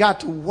 And it got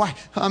to,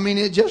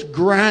 it just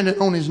grinded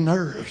on his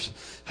nerves.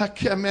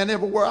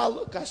 Everywhere I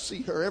look, I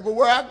see her.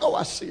 Everywhere I go,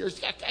 I see her.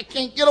 I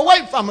can't get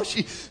away from her.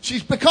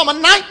 She's become a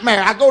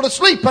nightmare. I go to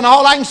sleep, and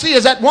all I can see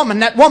is that woman.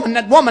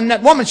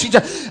 She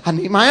just, I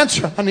need my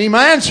answer. I need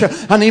my answer.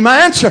 I need my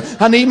answer.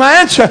 I need my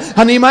answer.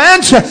 I need my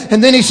answer.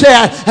 And then he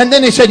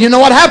said, you know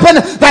what happened?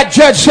 That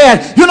judge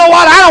said, you know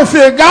what? I don't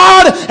fear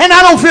God, and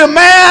I don't fear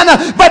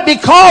man, but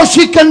because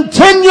she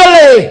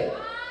continually.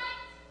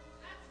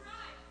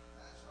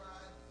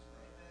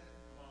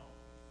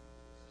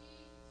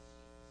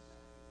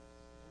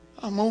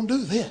 I'm going to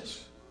do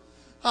this.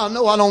 I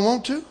know I don't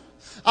want to.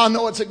 I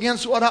know it's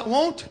against what I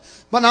want.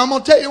 But I'm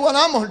going to tell you what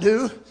I'm going to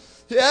do.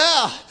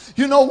 Yeah.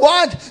 You know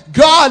what?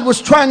 God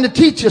was trying to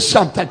teach you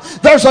something.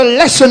 There's a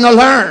lesson to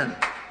learn.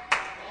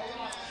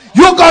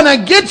 You're going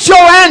to get your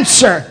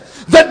answer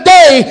the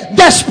day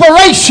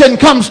desperation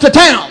comes to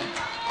town.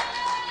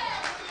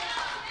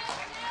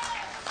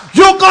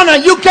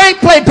 You can't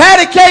play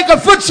patty cake or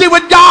footsie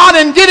with God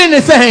and get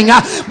anything.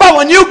 But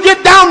when you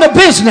get down to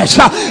business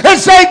and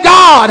say,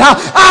 God,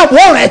 I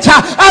want it.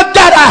 I've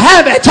got to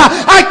have it.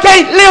 I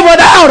can't live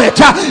without it.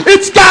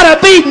 It's got to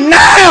be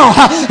now.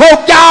 Oh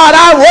God,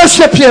 I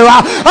worship you.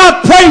 I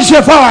praise you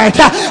for it.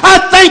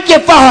 I thank you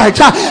for it.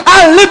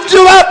 I lift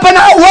you up and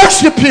I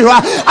worship you.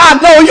 I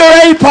know you're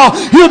able.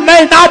 You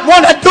may not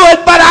want to do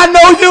it, but I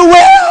know you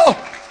will.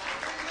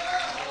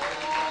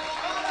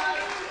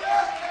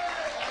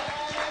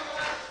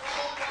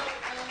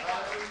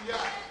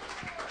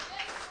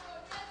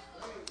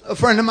 A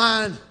friend of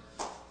mine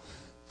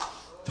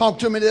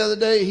talked to me the other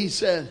day. He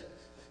said,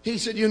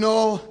 you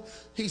know,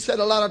 he said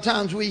a lot of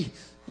times we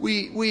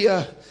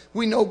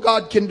know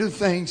God can do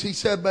things. He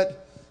said,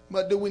 but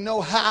do we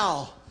know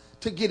how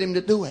to get him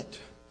to do it?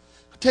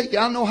 I tell you,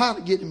 I know how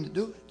to get him to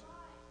do it.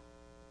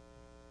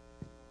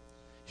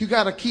 You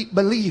got to keep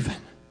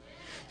believing.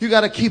 You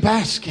got to keep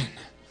asking.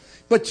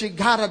 But you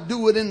got to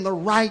do it in the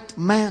right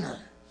manner.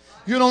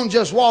 You don't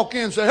just walk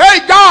in and say,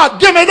 hey,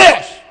 God, give me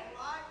this.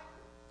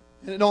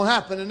 And it don't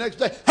happen. The next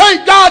day,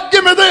 hey, God,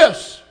 give me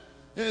this.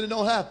 And it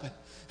don't happen.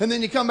 And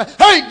then you come back,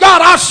 hey,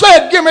 God, I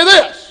said, give me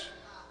this.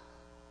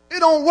 It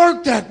don't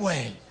work that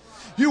way.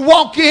 You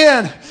walk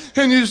in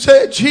and you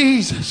say,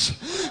 Jesus,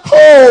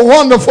 oh,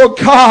 wonderful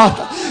God,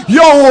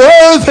 you're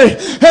worthy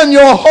and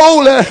you're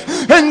holy.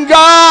 And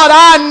God,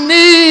 I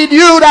need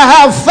you to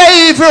have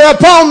favor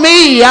upon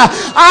me.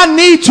 I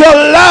need your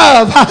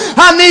love.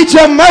 I need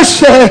your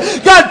mercy.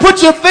 God,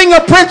 put your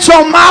fingerprints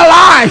on my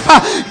life.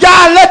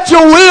 God, let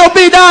your will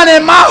be done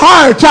in my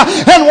heart.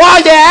 And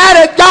while you're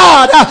at it,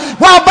 God,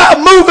 while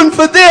I'm moving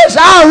for this,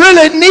 I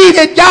really need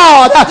it,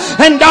 God.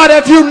 And God,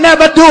 if you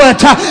never do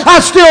it, I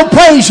still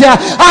praise you.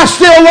 I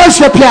still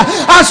worship you.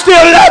 I still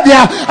love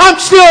you. I'm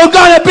still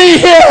going to be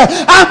here.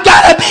 I'm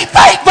going to be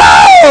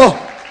faithful.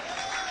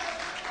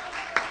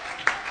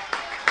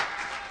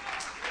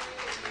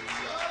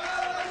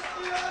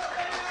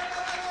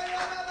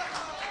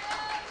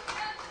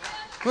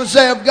 We'll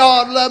say, if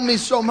God loved me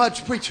so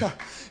much, preacher,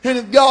 and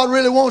if God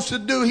really wants to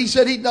do, he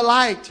said he'd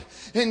delight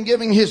in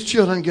giving his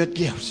children good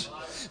gifts.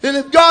 And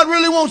if God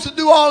really wants to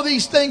do all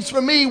these things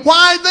for me,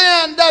 why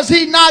then does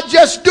he not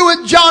just do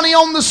it, Johnny,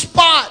 on the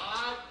spot?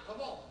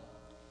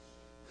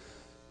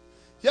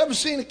 You ever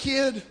seen a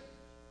kid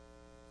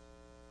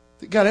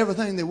that got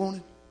everything they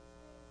wanted?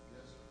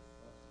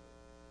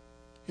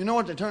 You know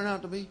what they turn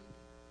out to be?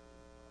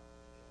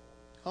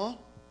 Huh?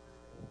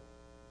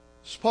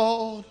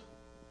 Spoiled,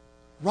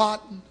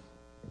 rotten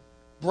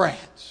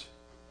brats.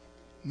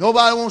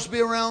 Nobody wants to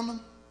be around them.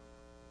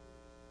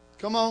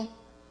 Come on.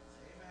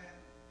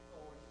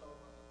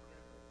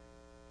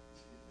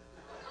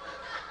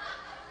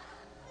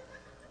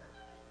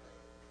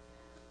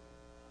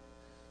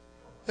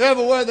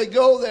 Everywhere they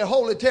go, they're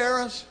holy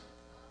terrorists.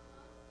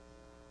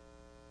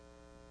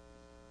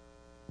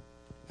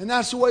 And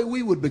that's the way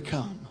we would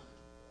become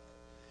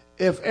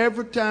if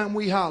every time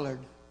we hollered,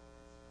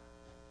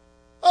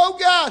 oh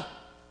God,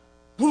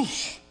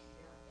 Whoosh.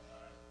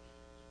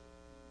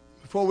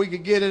 Before we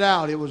could get it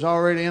out, it was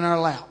already in our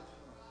lap.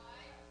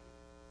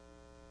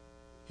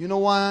 You know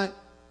why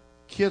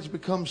kids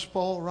become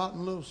spoiled,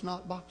 rotten little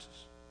snot boxes?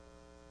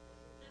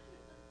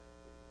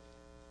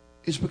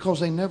 It's because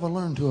they never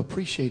learn to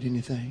appreciate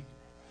anything.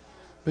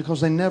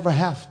 Because they never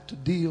have to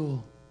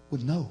deal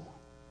with no.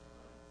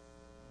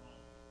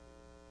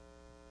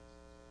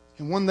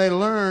 And when they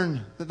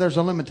learn that there's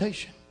a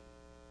limitation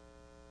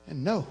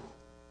and no,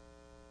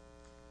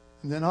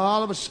 and then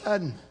all of a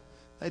sudden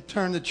they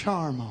turn the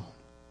charm on.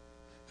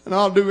 And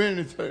I'll do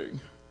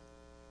anything.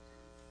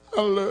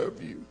 I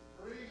love you.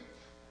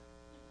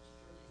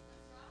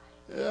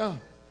 Yeah.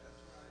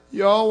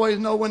 You always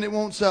know when they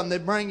want something. They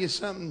bring you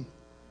something.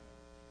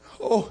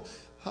 Oh,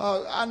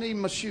 I need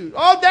my shoes.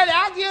 Oh, Daddy,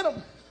 I'll get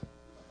them.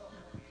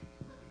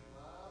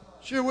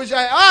 Sure wish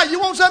you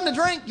want something to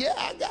drink? Yeah,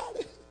 I got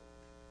it.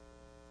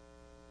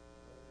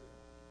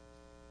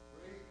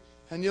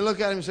 And you look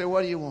at him and say,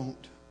 what do you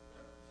want?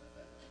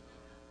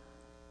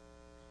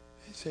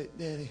 He said,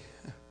 Daddy,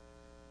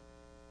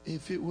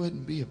 if it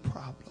wouldn't be a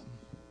problem,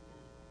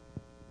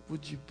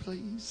 would you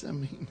please? I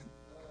mean,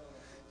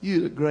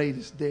 you're the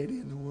greatest daddy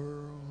in the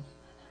world.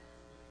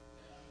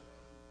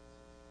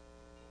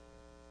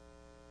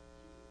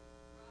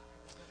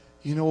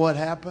 You know what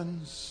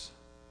happens?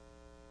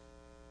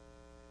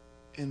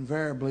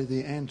 Invariably,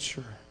 the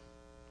answer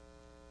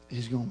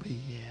is going to be,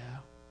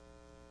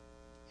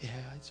 yeah,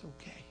 it's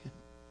okay.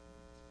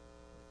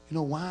 You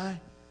know why?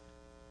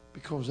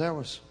 Because there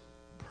was some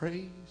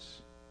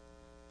praise,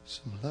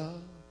 some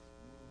love,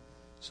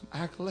 some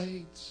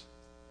accolades,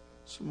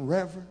 some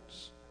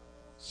reverence,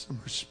 some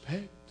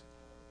respect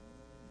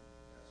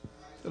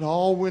that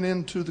all went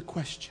into the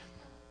question.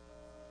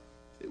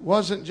 It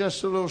wasn't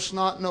just a little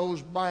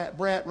snot-nosed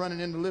brat running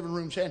in the living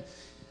room saying,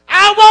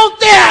 I want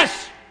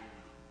this!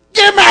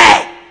 Give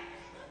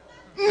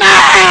me!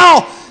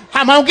 Now!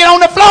 I'm going to get on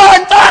the floor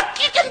and throw a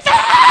kicking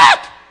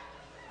fit!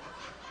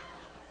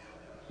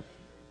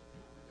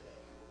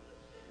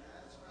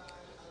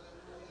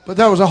 But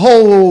there was a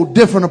whole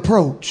different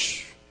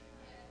approach.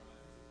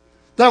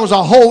 That was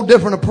a whole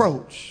different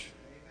approach.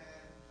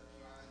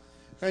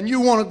 And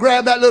you want to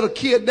grab that little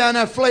kid down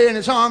there flaring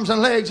his arms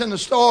and legs in the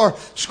store,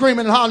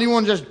 screaming and hollering. You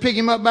want to just pick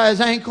him up by his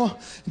ankle,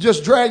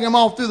 just drag him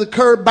off through the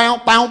curb,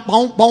 bounce, bounce,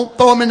 bounce, bounce,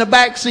 throw him in the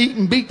back seat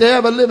and beat the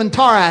ever-living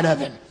tar out of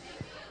him.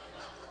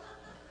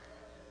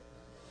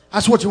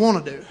 That's what you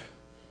want to do.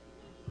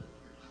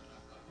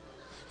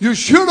 You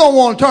sure don't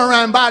want to turn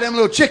around and buy them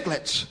little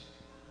chiclets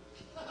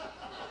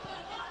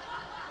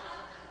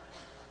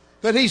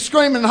that he's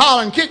screaming and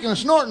hollering, kicking and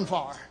snorting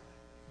for.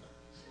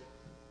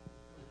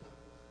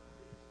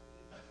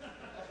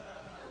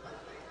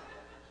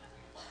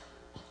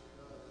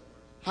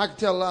 I could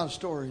tell a lot of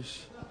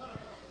stories,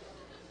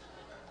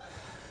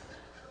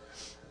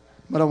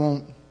 but I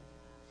won't.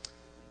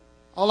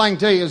 All I can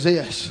tell you is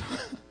this.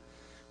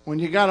 When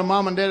you got a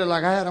mom and daddy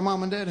like I had a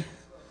mom and daddy,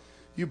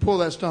 you pull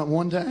that stunt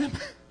one time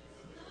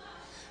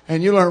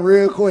and you learn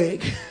real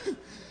quick.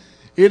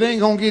 It ain't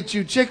going to get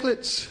you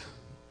chiclets,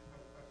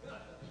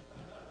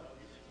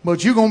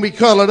 but you're going to be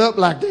colored up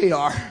like they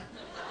are.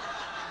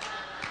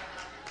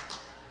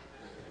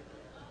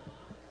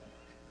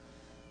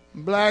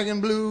 Black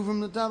and blue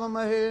from the top of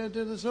my head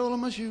to the sole of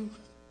my shoe.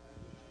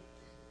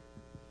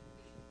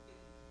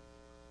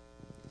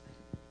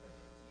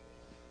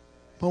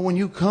 But when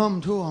you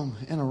come to them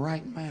in a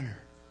right manner,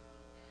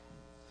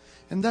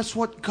 and that's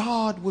what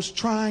God was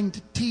trying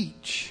to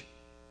teach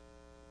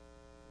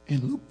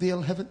in Luke the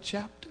 11th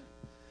chapter,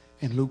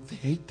 in Luke the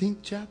 18th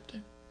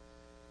chapter,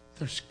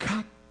 there's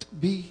got to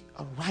be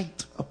a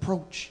right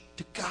approach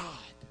to God.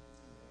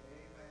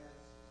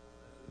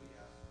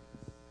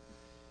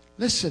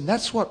 Listen,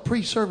 that's what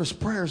pre-service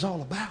prayer is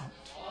all about.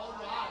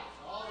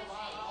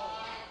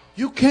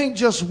 You can't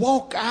just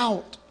walk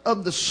out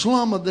of the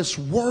slum of this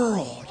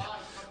world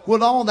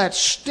with all that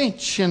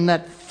stench and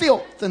that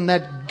filth and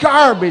that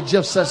garbage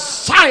of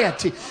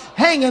society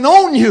hanging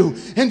on you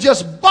and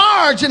just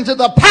barge into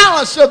the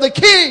palace of the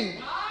King.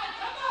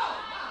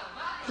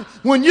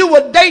 When you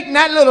were dating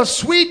that little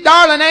sweet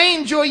darling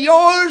angel of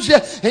yours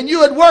and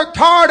you had worked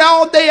hard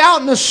all day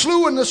out in the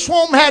slough and the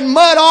swamp had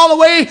mud all the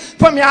way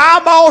from your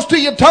eyeballs to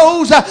your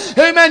toes,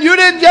 amen, you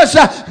didn't just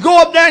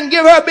go up there and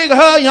give her a big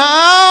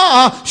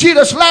hug. She'd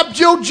have slapped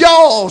your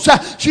jaws.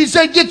 She'd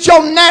say, get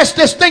your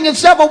nasty stinking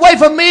self away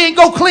from me and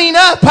go clean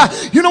up.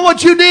 You know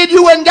what you did?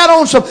 You went and got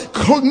on some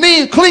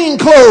clean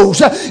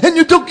clothes and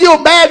you took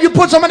your bath, you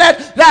put some of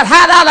that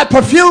hot out of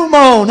perfume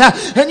on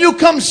and you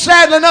come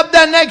saddling up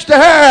there next to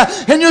her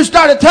and you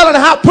started telling her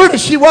how pretty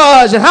she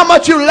was and how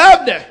much you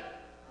loved her.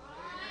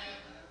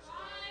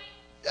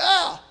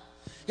 Yeah.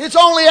 It's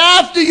only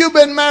after you've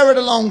been married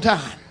a long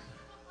time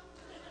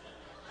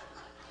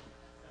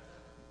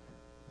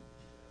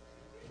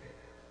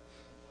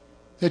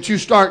that you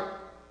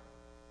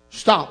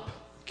stop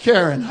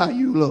caring how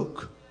you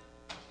look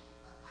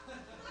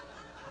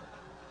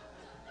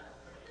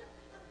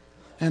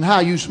and how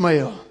you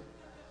smell.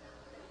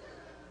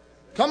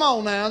 Come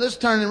on now, this is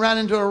turning right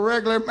into a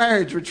regular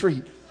marriage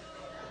retreat.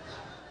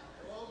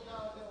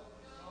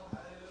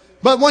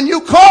 But when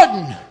you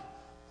courting,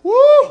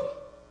 woo,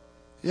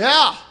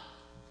 yeah,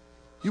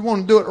 you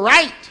want to do it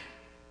right.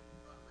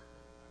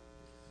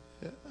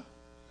 Yeah.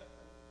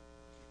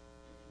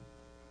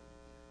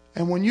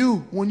 And when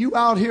you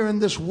out here in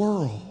this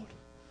world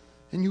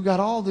and you got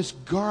all this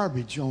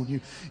garbage on you,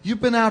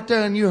 you've been out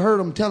there and you heard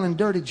them telling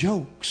dirty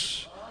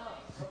jokes.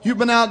 You've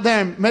been out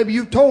there and maybe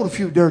you've told a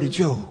few dirty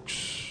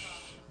jokes.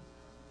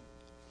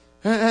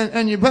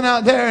 And you've been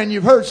out there and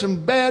you've heard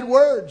some bad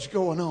words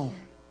going on.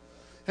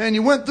 And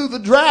you went through the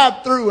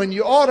drive-through and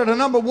you ordered a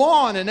number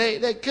one and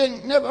they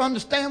couldn't never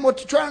understand what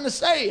you're trying to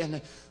say.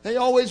 And they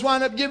always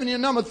wind up giving you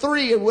number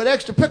three with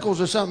extra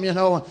pickles or something, you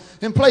know,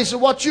 in place of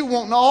what you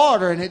want to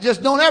order. And it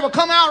just don't ever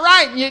come out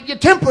right. And your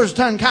temper's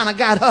done kind of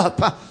got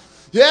up.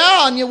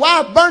 Yeah, and your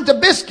wife burnt the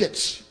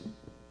biscuits.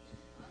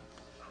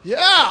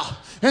 Yeah,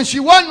 and she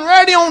wasn't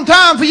ready on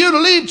time for you to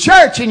leave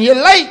church and you're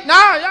late.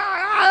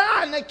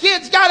 And the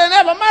kids got in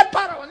every mud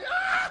puddle.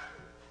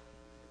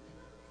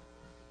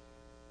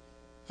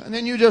 And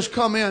then you just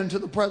come into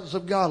the presence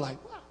of God like,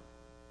 wow,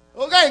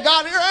 okay,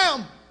 God, here I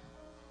am.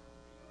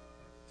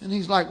 And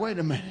he's like, wait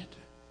a minute.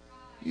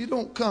 You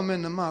don't come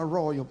into my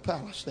royal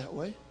palace that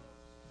way.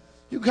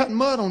 You got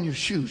mud on your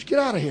shoes. Get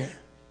out of here.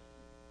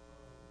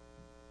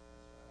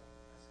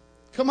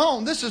 Come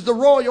on, this is the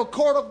royal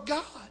court of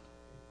God.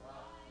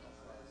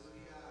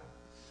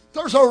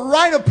 There's a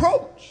right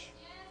approach.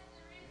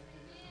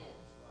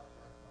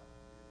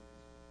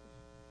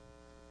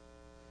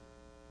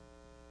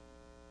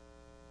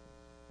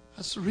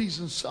 That's the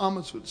reason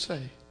psalmists would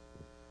say,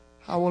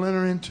 I will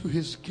enter into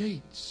his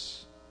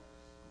gates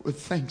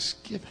with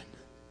thanksgiving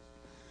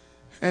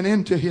and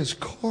into his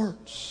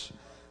courts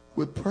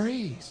with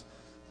praise.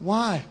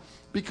 Why?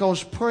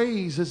 Because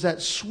praise is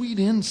that sweet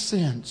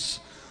incense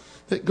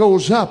that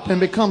goes up and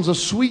becomes a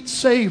sweet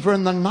savor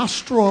in the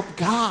nostril of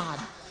God.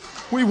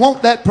 We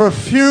want that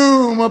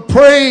perfume of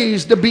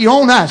praise to be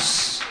on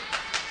us.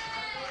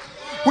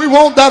 We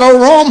want that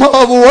aroma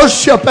of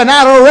worship and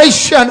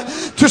adoration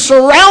to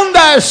surround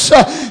us.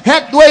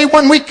 That way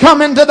when we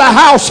come into the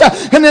house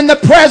and in the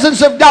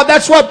presence of God,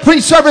 that's what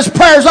pre-service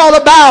prayer is all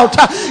about.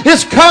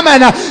 Is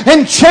coming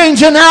and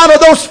changing out of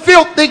those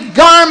filthy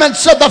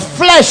garments of the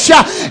flesh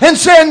and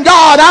saying,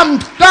 God, I'm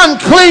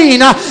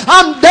unclean,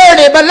 I'm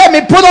dirty, but let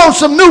me put on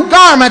some new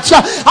garments.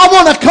 I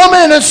want to come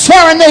in and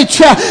serenade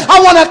you. I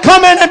want to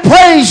come in and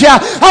praise you.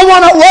 I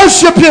want to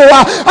worship you.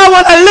 I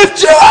want to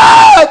lift you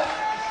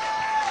up.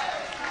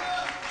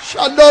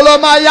 That's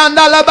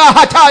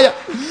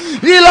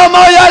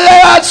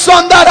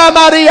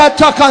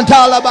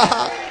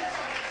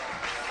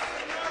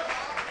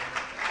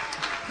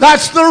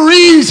the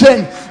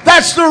reason.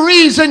 That's the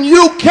reason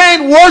you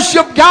can't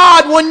worship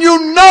God when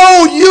you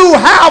know you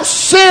have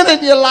sin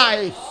in your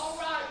life.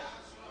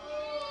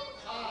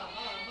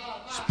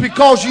 It's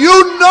because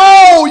you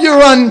know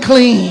you're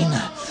unclean.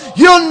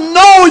 You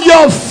know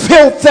you're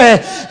filthy.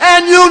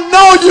 And you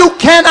know you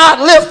cannot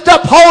lift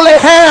up holy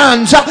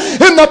hands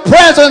in the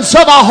presence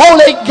of a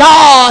holy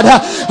God.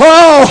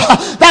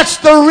 Oh, that's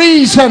the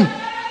reason.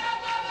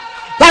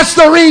 That's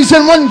the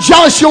reason when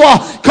Joshua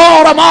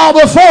called them all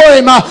before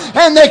him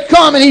and they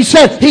come and he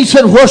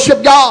said,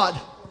 worship God.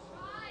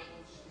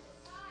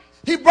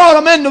 He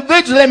brought them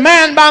individually,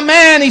 man by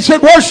man. He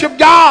said, worship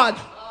God.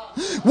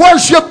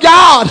 Worship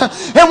God.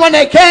 And when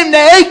they came to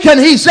Achan,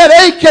 he said,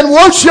 Achan,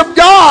 worship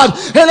God.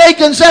 And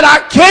Achan said, I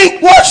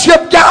can't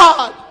worship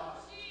God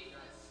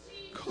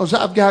because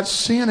I've got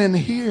sin in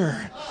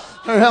here.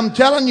 I'm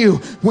telling you,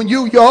 when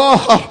when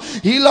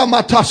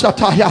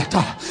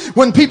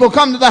people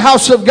come to the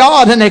house of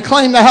God and they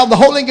claim to have the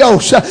Holy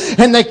Ghost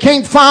and they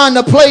can't find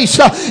a place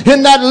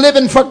in that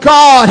living for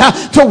God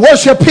to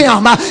worship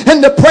him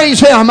and to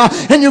praise him,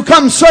 and you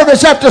come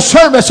service after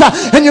service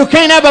and you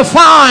can't ever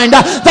find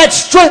that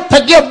strength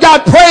to give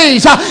God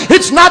praise,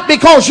 it's not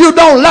because you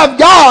don't love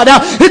God,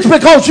 it's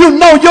because you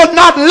know you're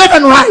not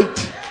living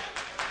right.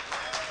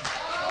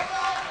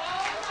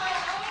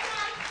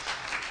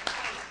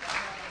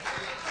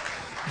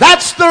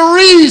 That's the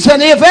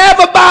reason. If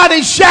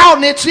everybody's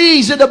shouting, it's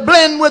easy to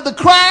blend with the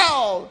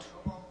crowd.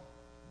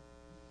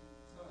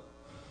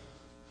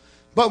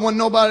 But when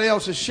nobody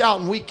else is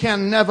shouting, we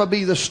can never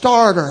be the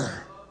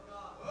starter.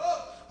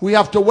 We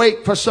have to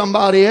wait for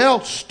somebody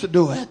else to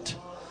do it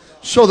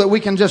so that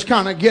we can just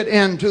kind of get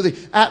into the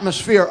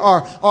atmosphere,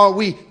 or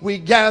we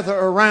gather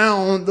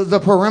around the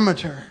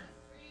perimeter.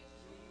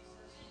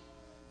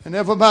 And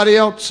everybody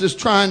else is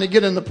trying to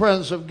get in the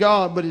presence of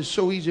God, but it's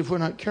so easy if we're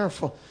not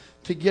careful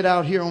to get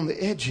out here on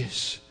the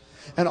edges.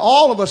 And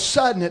all of a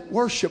sudden at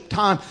worship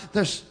time,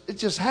 it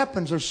just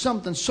happens. There's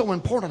something so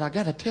important I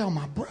got to tell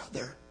my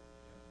brother.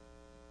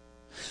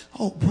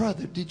 Oh,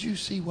 brother, did you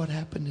see what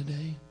happened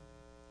today?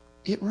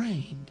 It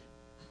rained.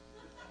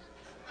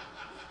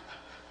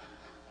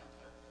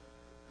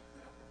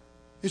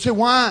 You say,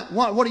 why?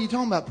 What are you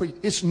talking about?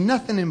 It's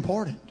nothing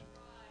important.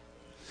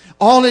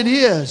 All it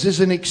is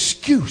an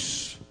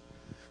excuse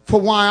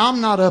for why I'm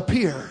not up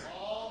here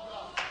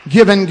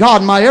giving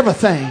God my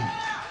everything.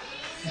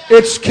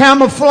 It's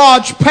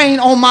camouflage paint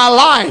on my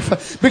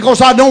life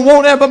because I don't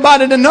want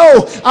everybody to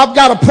know I've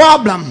got a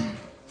problem.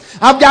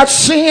 I've got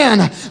sin.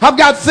 I've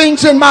got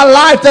things in my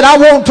life that I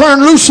won't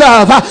turn loose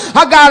of.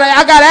 I got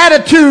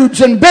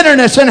attitudes and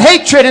bitterness and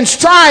hatred and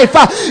strife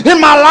in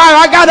my life.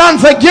 I got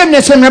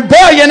unforgiveness and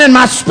rebellion in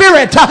my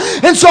spirit.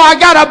 And so I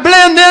got to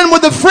blend in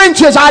with the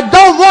fringes. I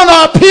don't want to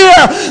appear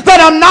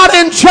that I'm not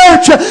in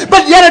church,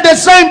 but yet at the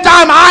same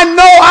time I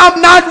know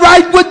I'm not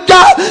right with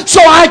God,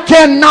 so I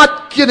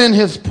cannot get in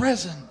His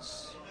presence.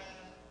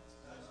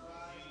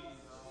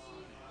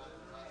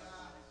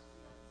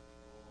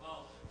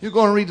 You're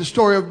going to read the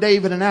story of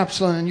David and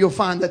Absalom, and you'll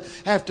find that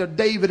after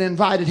David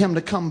invited him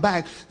to come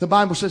back, the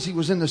Bible says he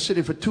was in the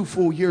city for 2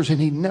 full years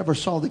and he never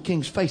saw the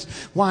king's face.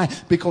 Why?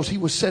 Because he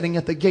was sitting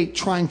at the gate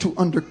trying to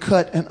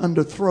undercut and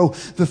underthrow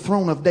the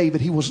throne of David.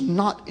 He was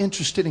not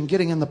interested in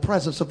getting in the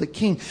presence of the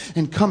king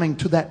and coming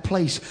to that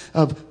place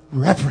of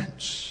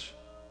reverence.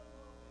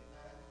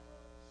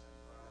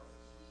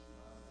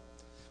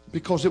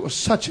 Because it was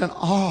such an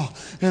awe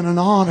and an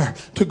honor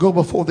to go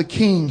before the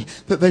king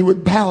that they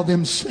would bow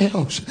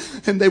themselves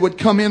and they would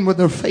come in with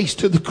their face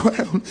to the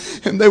ground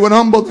and they would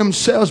humble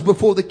themselves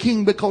before the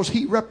king because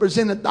he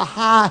represented the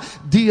high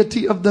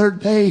deity of their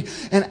day.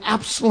 And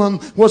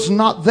Absalom was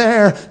not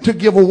there to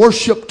give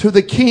worship to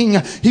the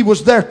king. He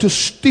was there to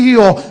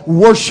steal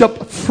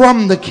worship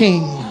from the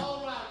king.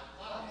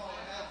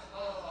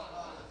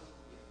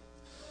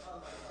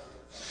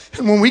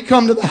 And when we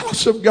come to the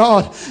house of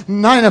God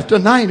night after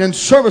night and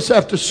service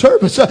after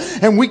service,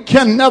 and we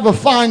can never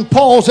find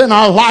pause in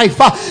our life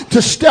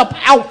to step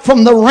out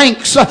from the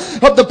ranks of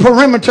the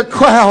perimeter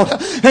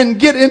crowd and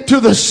get into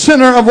the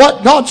center of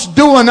what God's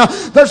doing,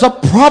 there's a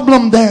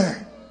problem there.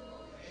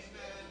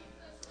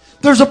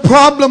 There's a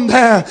problem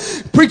there.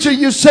 Preacher,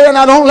 you saying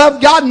I don't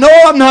love God? No,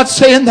 I'm not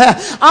saying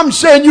that. I'm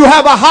saying you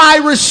have a high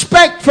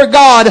respect for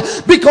God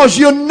because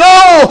you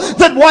know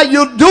that what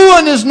you're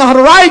doing is not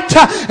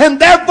right,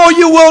 and therefore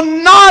you will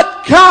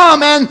not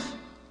come and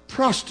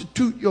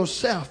prostitute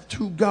yourself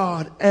to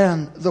God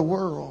and the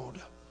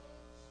world.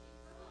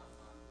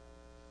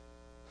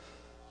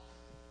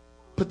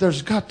 But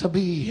there's got to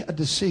be a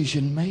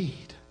decision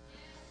made.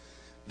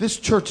 This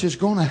church is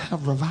going to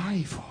have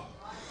revival.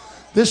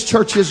 This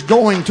church is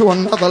going to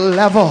another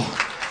level.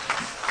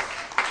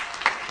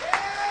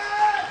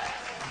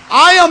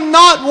 I am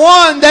not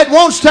one that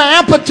wants to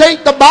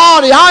amputate the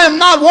body. I am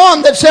not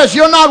one that says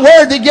you're not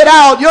worthy, get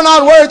out. You're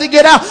not worthy,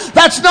 get out.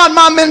 That's not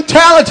my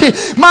mentality.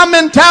 My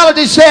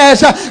mentality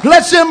says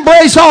let's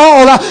embrace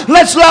all.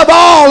 Let's love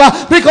all,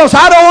 because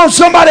I don't want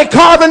somebody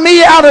carving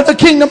me out of the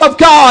kingdom of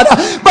God.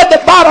 But the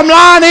bottom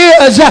line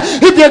is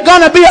if you're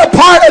going to be a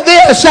part of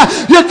this,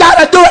 you've got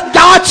to do it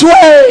God's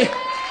way.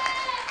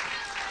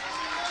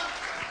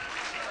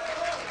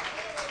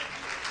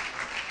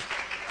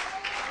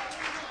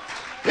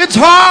 It's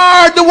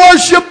hard to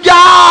worship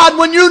God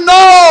when you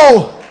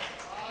know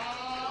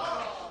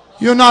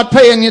you're not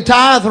paying your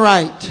tithe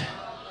right.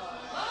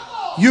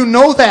 You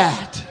know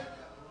that.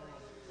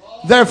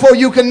 Therefore,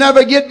 you can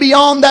never get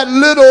beyond that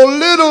little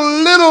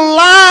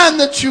line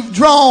that you've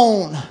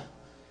drawn,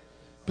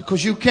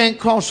 because you can't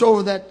cross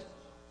over that.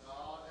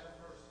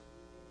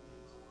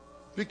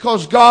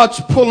 Because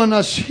God's pulling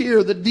us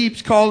here. The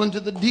deep's calling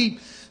to the deep,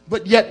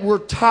 but yet we're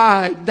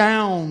tied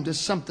down to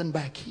something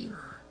back here.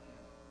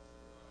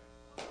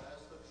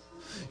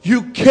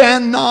 You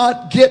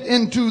cannot get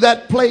into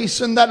that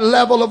place and that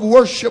level of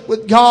worship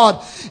with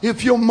God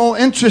if you're more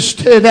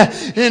interested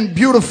in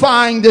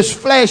beautifying this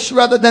flesh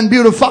rather than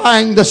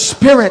beautifying the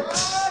spirit.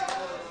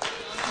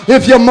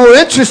 If you're more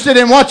interested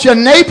in what your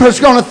neighbor's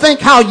going to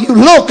think, how you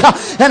look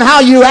and how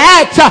you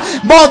act,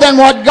 more than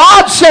what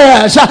God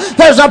says,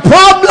 there's a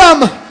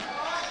problem.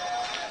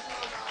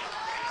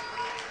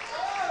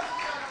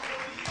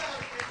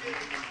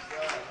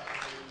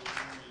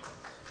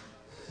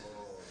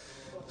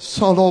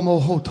 Solomo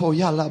hoto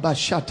yala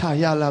bashata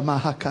yala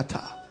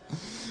mahakata.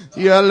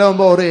 Yala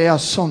morea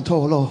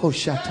sontolo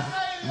hoshata.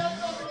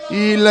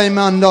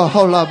 Ilemanda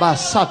hola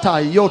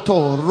basata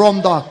yoto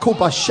ronda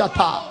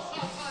kubashata.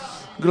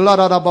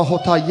 Glarara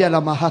bahota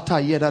yela mahata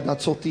yera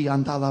datsoti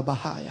andala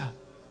bahaya.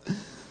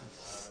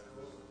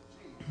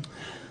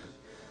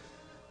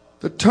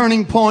 The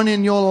turning point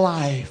in your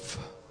life.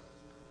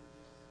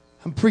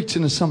 I'm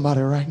preaching to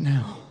somebody right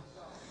now.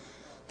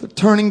 The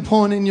turning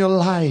point in your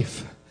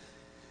life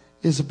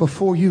is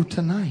before you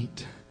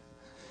tonight.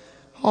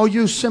 All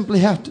you simply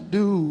have to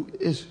do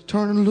is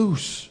turn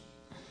loose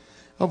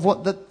of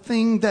what the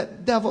thing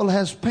that devil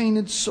has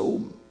painted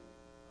so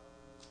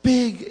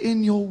big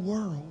in your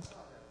world.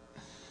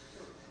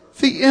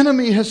 The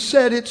enemy has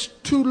said it's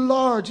too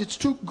large, it's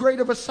too great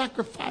of a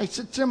sacrifice,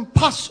 it's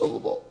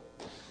impossible.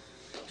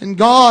 And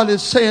God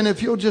is saying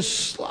if you'll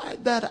just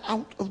slide that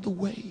out of the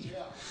way,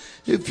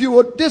 if you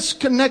will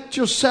disconnect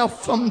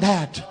yourself from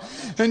that,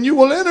 and you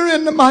will enter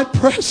into my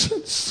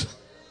presence.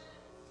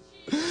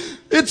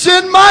 It's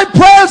in my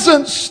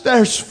presence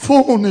there's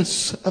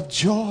fullness of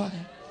joy.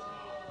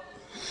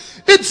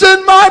 It's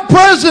in my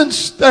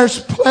presence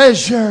there's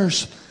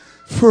pleasures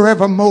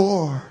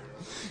forevermore.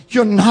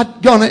 You're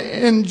not going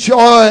to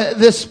enjoy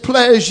this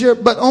pleasure,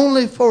 but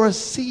only for a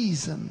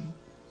season.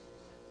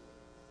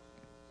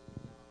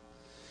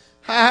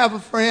 I have a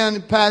friend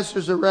who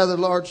pastors a rather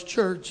large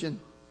church, and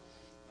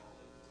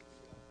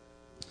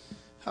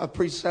I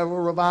preached several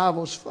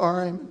revivals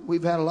for him.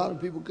 We've had a lot of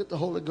people get the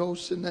Holy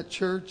Ghost in that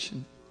church.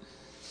 And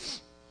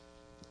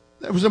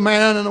there was a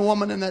man and a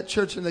woman in that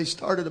church, and they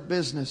started a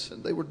business,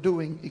 and they were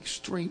doing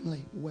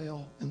extremely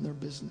well in their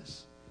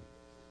business.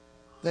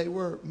 They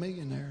were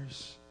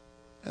millionaires,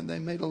 and they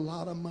made a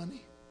lot of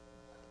money.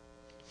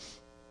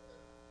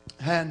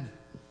 And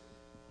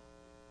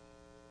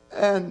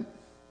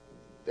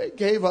they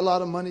gave a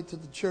lot of money to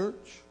the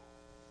church,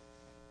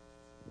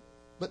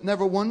 but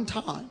never one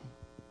time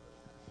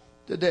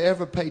did they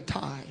ever pay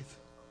tithe.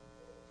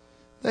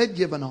 They'd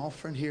give an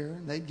offering here,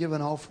 and they'd give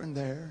an offering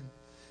there.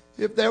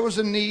 If there was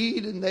a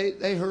need and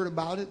they heard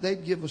about it,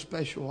 they'd give a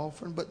special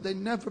offering, but they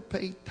never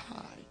paid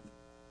tithe.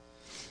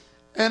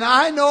 And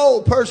I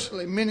know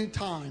personally many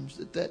times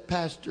that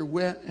pastor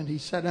went and he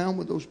sat down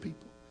with those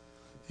people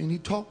and he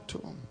talked to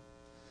them.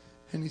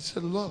 And he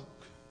said, look,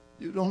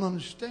 you don't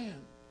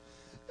understand.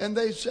 And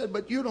they said,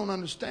 but you don't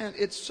understand.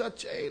 It's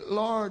such a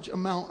large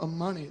amount of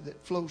money that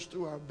flows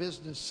through our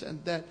business,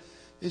 and that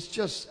it's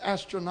just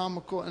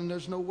astronomical, and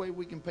there's no way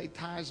we can pay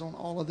tithes on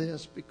all of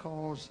this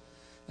because,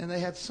 and they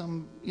had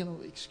some,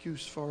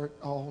 excuse for it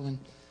all.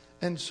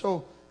 And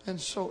so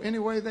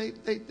anyway,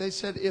 they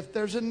said, if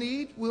there's a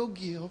need, we'll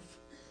give.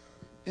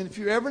 And if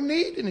you ever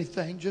need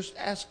anything, just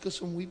ask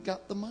us and we've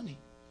got the money.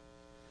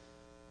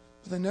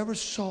 But they never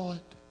saw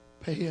it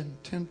paying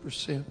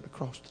 10%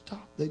 across the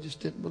top. They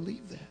just didn't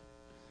believe that.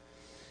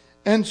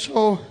 And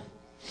so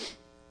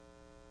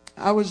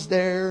I was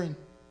there and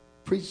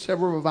preached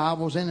several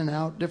revivals in and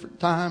out, different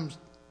times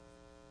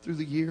through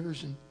the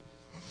years. And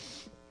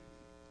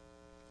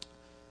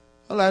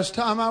the last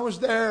time I was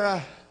there,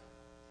 I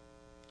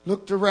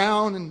looked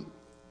around and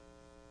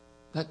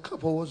that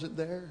couple wasn't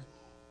there.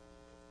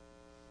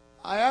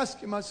 I asked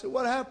him, I said,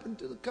 what happened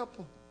to the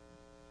couple?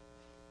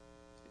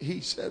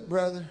 He said,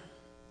 brother,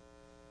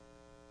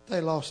 they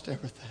lost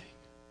everything.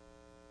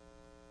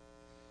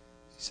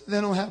 He said,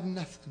 they don't have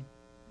nothing.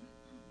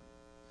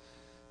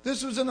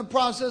 This was in the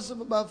process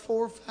of about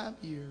 4 or 5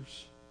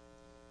 years.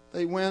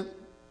 They went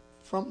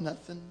from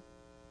nothing.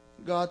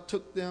 God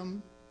took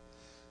them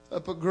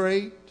up a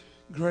great,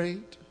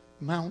 great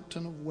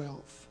mountain of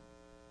wealth.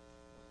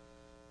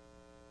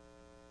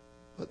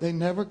 But they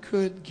never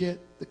could get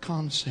the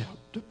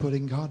concept of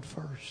putting God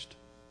first.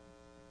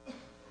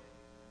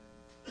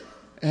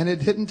 And it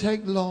didn't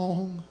take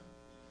long.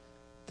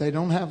 They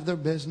don't have their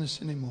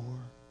business anymore.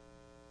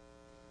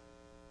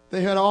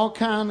 They had all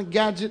kind of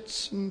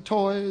gadgets and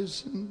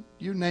toys and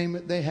you name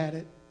it, they had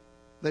it.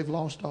 They've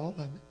lost all of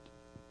it.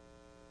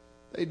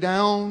 They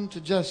down to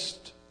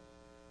just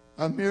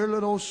a mere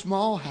little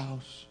small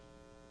house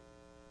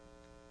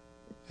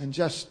and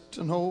just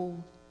an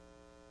old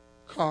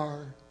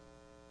car.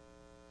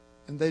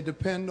 And they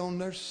depend on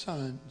their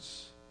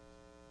sons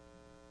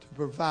to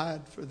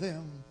provide for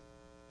them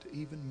to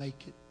even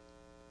make it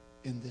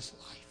in this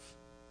life.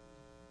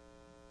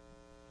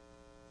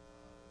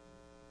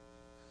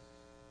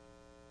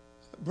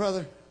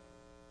 Brother,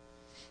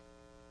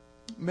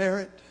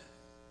 Merritt,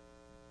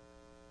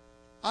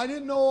 I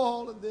didn't know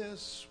all of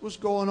this was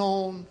going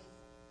on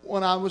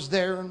when I was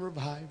there in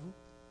revival.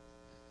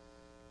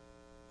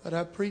 But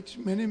I preached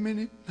many,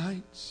 many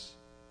nights.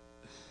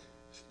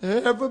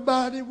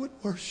 Everybody would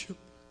worship.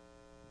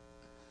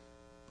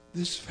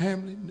 This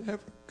family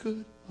never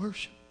could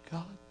worship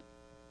God.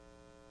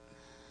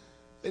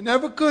 They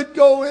never could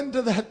go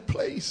into that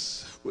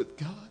place with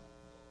God.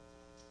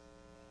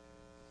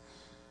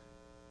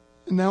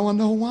 And now I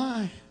know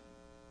why.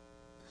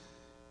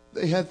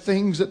 They had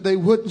things that they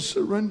wouldn't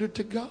surrender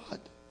to God.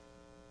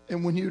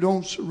 And when you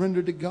don't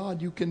surrender to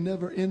God, you can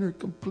never enter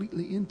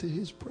completely into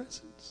His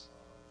presence.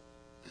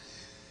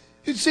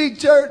 You see,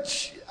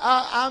 church,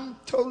 I'm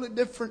totally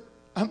different.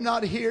 I'm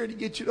not here to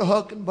get you to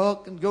huck and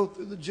buck and go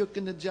through the juke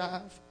and the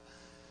jive.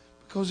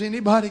 Because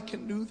anybody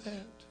can do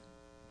that.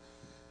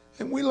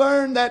 And we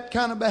learn that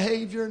kind of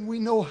behavior and we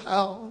know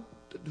how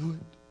to do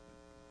it.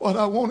 What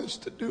I want us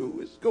to do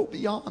is go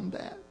beyond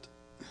that.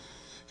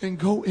 And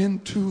go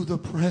into the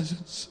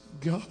presence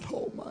of God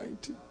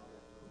Almighty.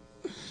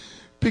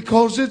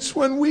 Because it's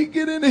when we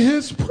get into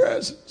His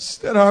presence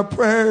that our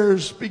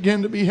prayers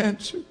begin to be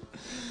answered.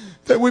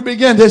 That we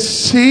begin to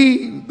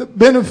see the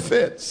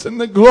benefits and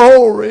the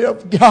glory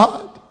of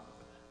God.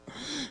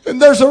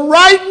 And there's a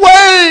right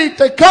way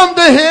to come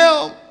to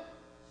Him.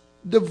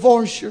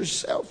 Divorce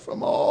yourself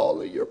from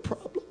all of your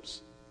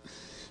problems.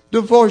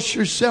 Divorce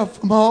yourself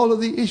from all of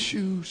the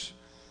issues.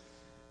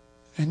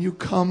 And you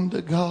come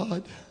to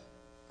God.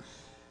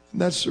 And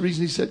that's the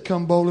reason He said,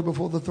 come boldly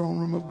before the throne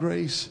room of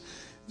grace.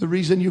 The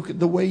reason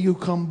the way you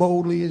come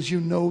boldly is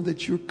you know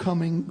that you're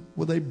coming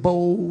with a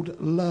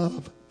bold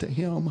love to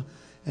Him.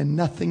 And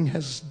nothing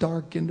has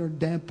darkened or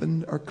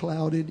dampened or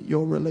clouded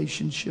your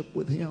relationship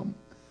with Him.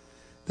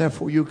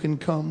 Therefore, you can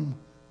come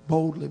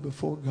boldly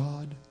before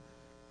God.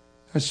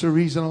 That's the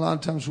reason a lot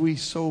of times we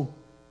so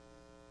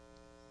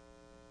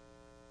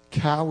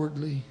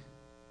cowardly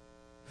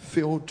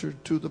filter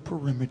to the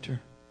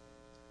perimeter.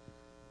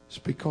 It's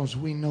because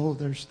we know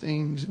there's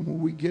things, and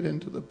when we get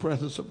into the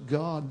presence of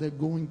God, they're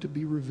going to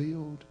be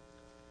revealed.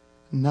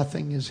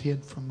 Nothing is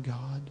hid from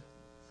God.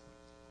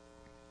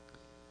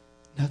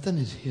 Nothing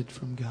is hid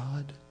from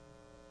God.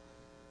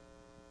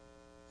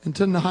 And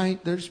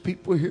tonight, there's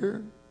people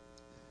here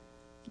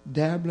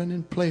dabbling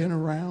and playing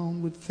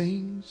around with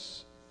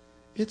things.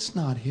 It's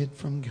not hid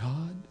from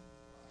God.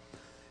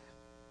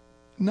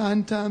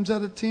 9 times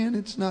out of 10,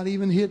 it's not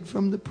even hid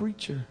from the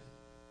preacher,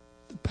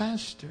 the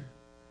pastor.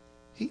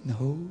 He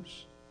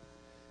knows.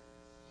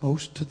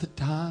 Most of the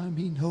time,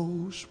 he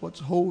knows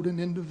what's holding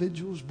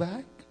individuals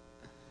back.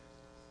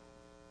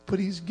 But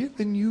he's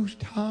given you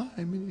time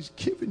and he's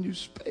given you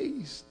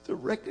space to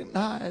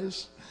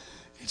recognize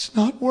it's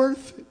not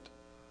worth it.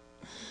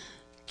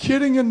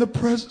 Getting in the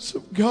presence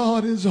of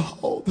God is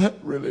all that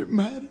really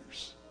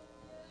matters.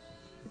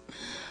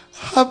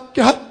 I've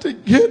got to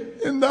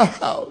get in the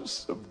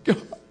house of God.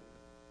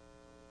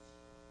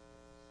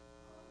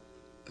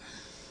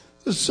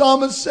 The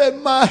psalmist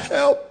said, my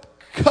help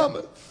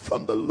cometh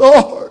from the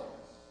Lord.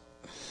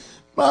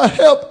 My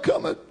help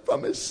cometh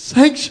from his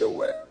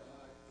sanctuary.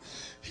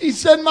 He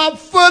said, my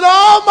foot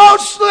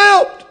almost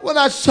slipped when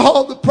I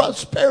saw the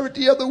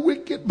prosperity of the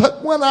wicked.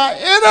 But when I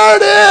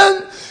entered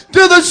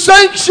into the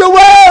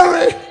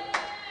sanctuary,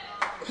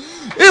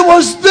 it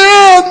was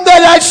then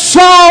that I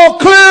saw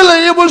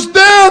clearly. It was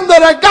then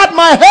that I got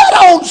my head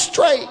on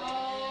straight.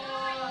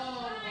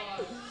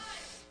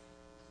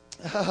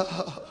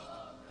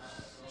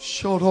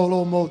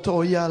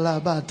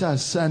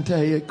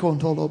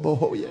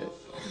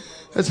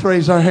 Let's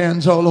raise our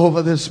hands all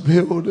over this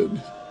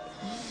building.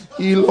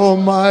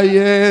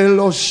 Ilomaye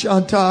lo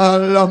shanta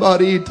la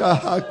marita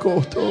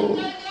hakoto.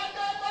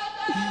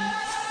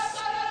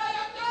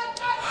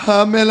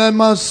 Hamele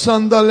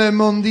masanda le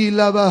mondi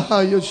la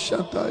baha yo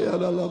shanta ya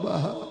la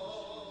baha.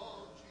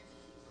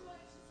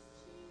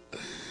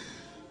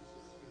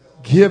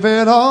 Give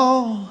it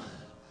all.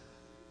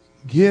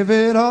 Give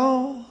it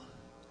all.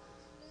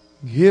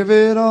 Give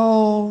it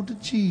all to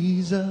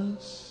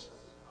Jesus.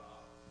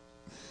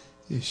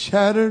 Your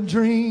shattered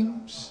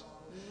dreams,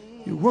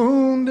 your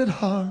wounded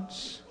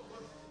hearts,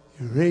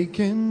 your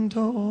aching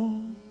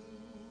toe.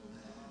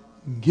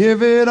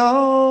 Give it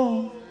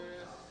all.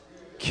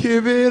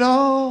 Give it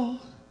all.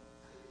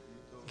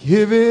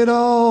 Give it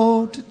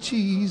all to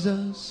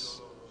Jesus.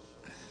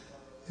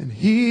 And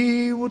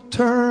he will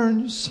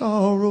turn your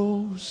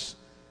sorrows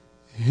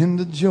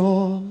into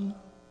joy.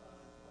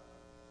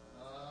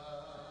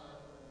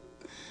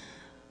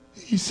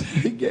 He said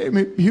he gave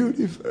me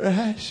beauty for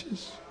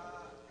ashes.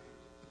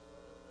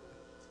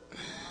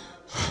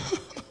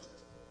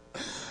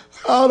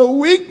 Out of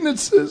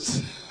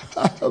weaknesses,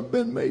 I have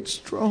been made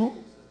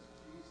strong.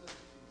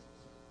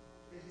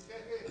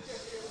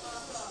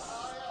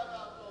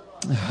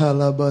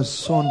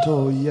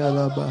 Halabasonto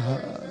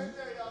yalabaha.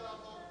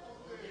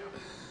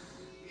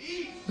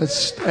 Let's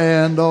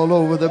stand all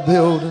over the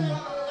building.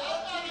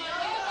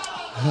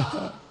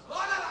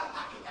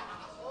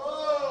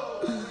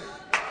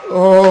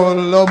 Oh,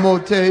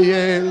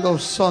 lomoteye lo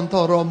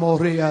santo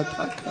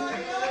romoriataka.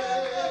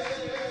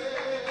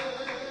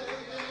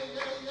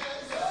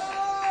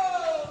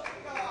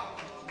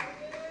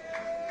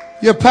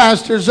 Your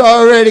pastor's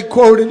already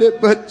quoted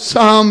it, but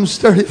Psalms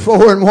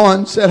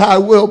 34:1 said, I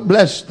will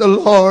bless the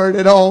Lord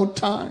at all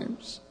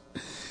times.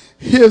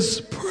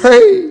 His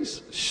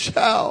praise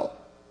shall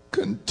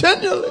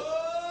continually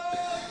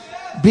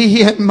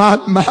be in my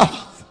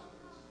mouth.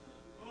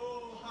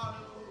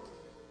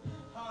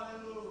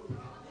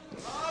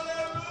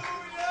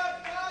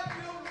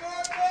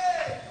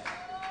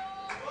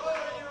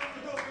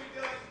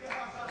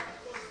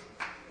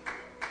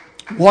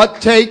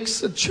 What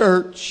takes a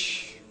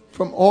church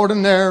from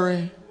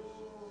ordinary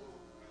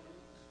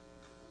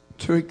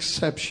to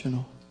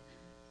exceptional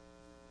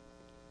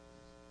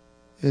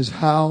is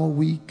how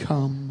we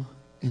come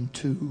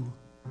into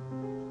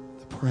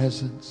the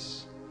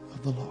presence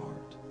of the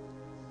Lord.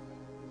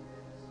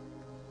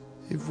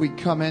 If we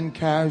come in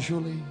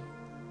casually,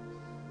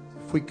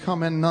 if we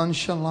come in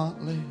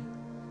nonchalantly,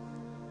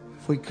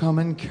 if we come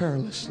in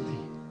carelessly,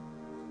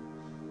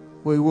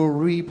 we will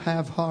reap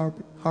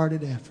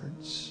half-hearted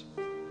efforts.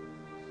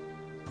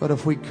 But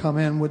if we come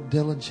in with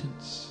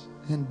diligence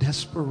and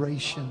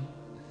desperation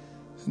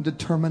and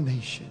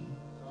determination,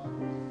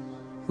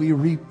 we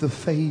reap the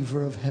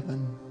favor of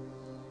heaven.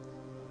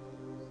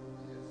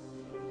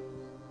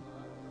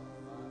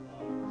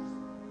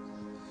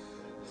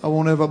 I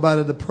want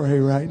everybody to pray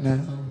right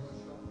now.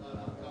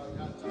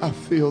 I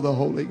feel the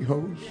Holy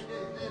Ghost.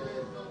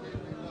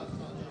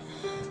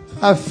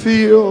 I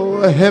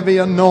feel a heavy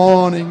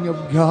anointing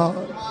of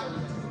God.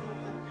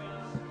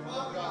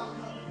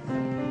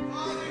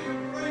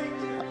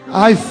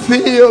 I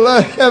feel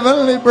a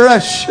heavenly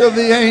brush of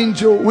the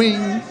angel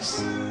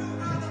wings.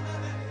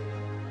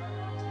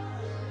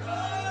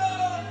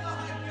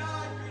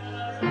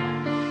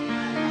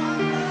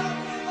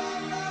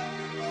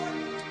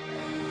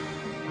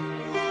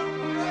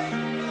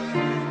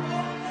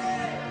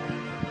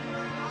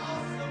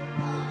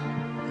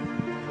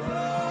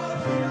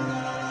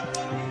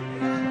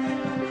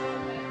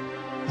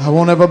 I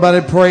want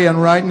everybody praying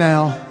right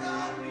now.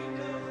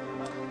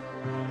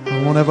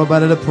 I want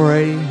everybody to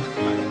pray.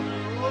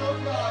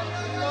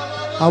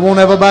 I want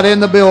everybody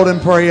in the building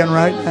praying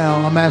right now.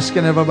 I'm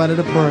asking everybody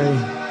to pray.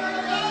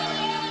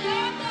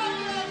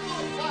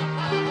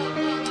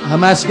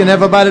 I'm asking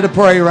everybody to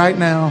pray right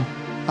now.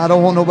 I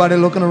don't want nobody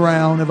looking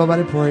around.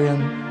 Everybody praying.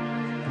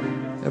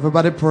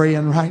 Everybody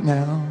praying right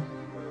now.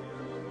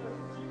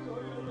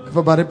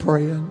 Everybody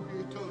praying.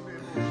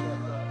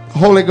 The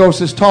Holy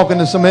Ghost is talking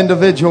to some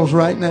individuals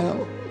right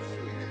now.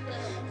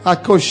 The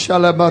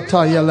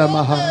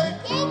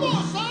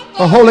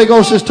Holy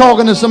Ghost is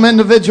talking to some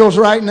individuals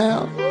right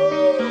now.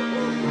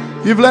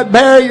 You've let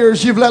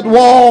barriers, you've let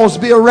walls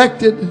be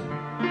erected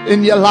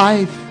in your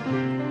life.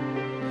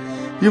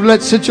 You've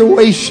let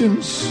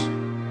situations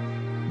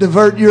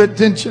divert your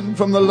attention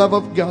from the love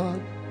of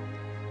God.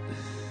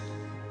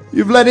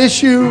 You've let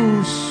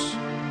issues,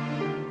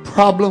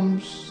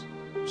 problems,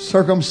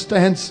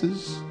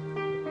 circumstances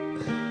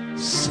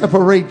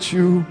separate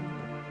you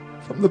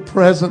from the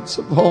presence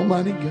of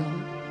Almighty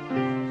God.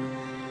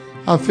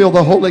 I feel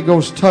the Holy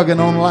Ghost tugging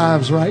on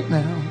lives right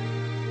now.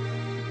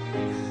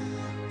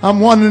 I'm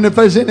wondering if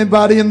there's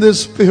anybody in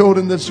this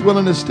building that's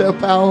willing to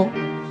step out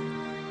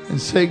and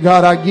say,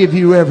 God, I give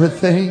you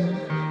everything.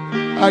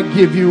 I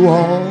give you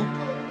all.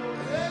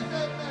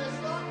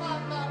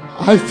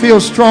 I feel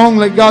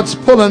strongly God's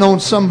pulling on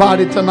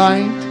somebody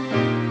tonight.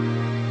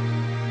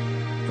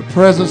 The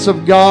presence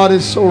of God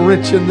is so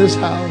rich in this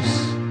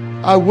house.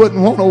 I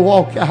wouldn't want to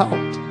walk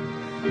out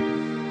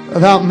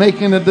without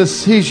making a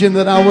decision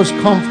that I was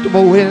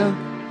comfortable with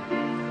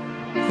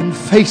and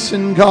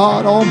facing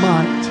God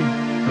Almighty.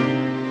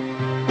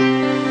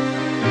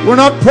 We're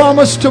not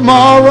promised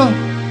tomorrow.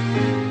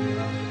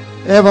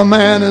 Every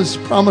man is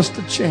promised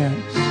a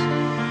chance.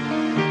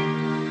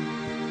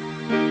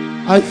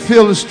 I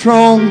feel a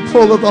strong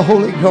pull of the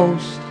Holy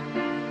Ghost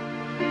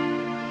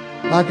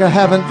like I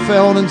haven't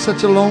felt in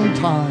such a long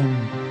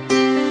time.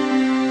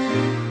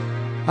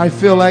 I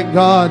feel like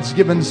God's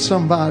given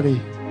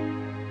somebody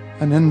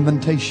an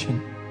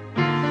invitation.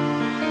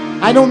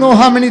 I don't know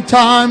how many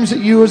times that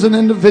you as an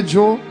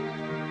individual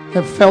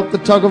have felt the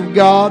tug of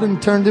God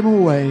and turned Him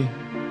away.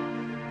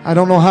 I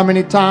don't know how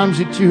many times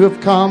that you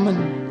have come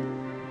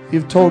and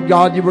you've told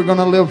God you were going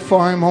to live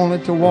for Him only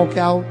to walk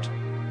out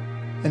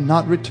and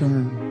not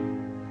return.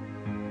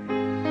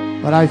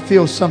 But I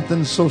feel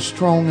something so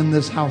strong in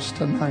this house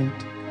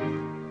tonight.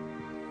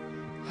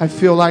 I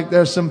feel like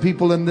there's some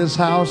people in this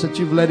house that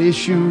you've let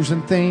issues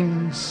and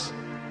things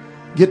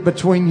get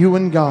between you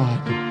and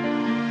God.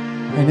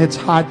 And it's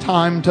high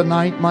time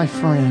tonight, my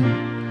friend,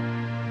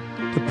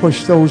 to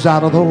push those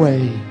out of the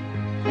way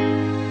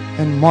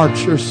and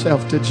march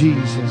yourself to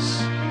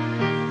Jesus.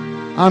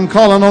 I'm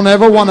calling on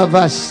every one of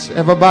us,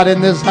 everybody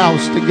in this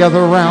house, to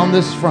gather around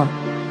this front.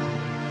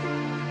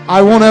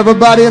 I want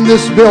everybody in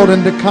this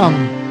building to come.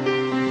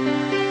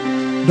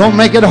 Don't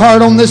make it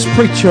hard on this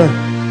preacher.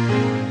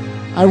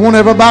 I want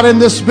everybody in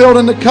this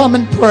building to come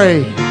and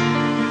pray.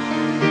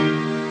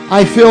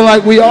 I feel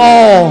like we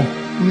all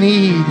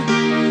need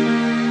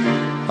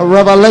a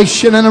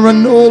revelation and a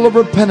renewal of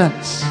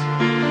repentance.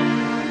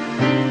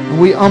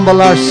 We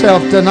humble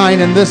ourselves tonight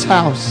in this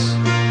house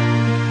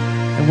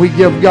and we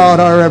give God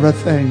our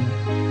everything.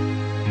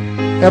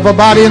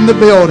 Everybody in the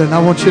building,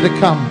 I want you to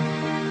come.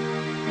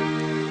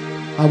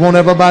 I want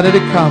everybody to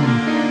come.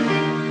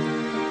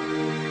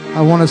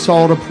 I want us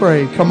all to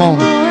pray. Come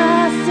on.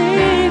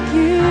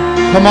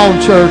 Come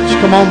on, church.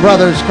 Come on,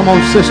 brothers. Come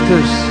on,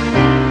 sisters.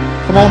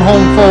 Come on,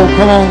 home folk.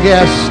 Come on,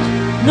 guests.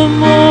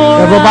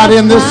 Everybody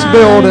in this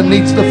building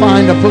needs to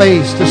find a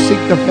place to seek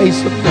the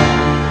face of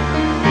God.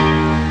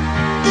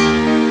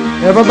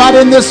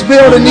 Everybody in this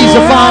building needs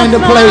to find a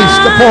place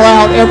to pour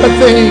out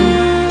everything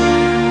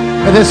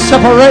that has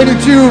separated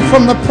you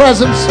from the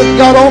presence of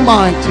God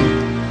Almighty.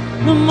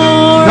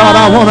 God,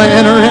 I want to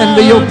enter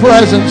into your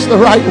presence the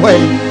right way.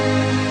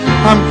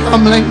 I'm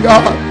coming,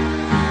 God.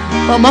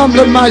 I'm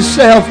humbling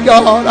myself,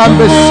 God. I'm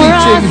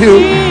beseeching you.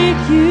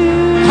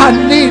 I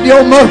need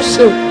your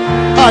mercy.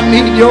 I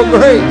need your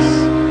grace.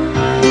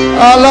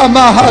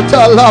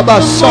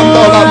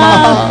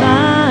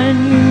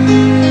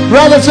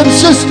 Brothers and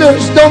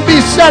sisters, don't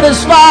be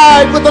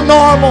satisfied with the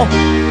normal.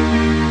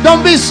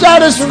 Don't be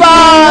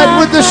satisfied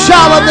with the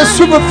shallow, the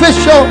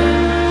superficial.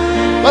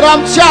 But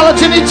I'm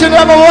challenging each and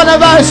every one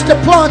of us to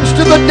plunge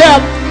to the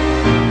depth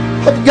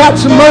of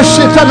God's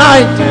mercy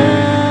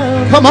tonight.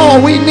 Come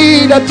on, we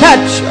need a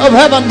touch of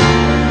heaven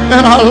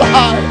in our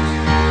lives.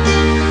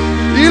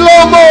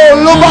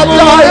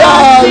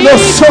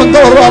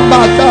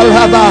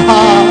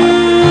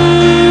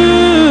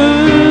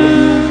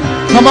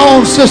 Come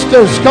on,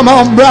 sisters. Come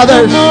on,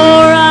 brothers.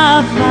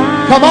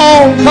 Come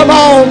on, come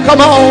on,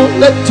 come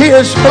on. Let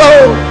tears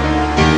flow.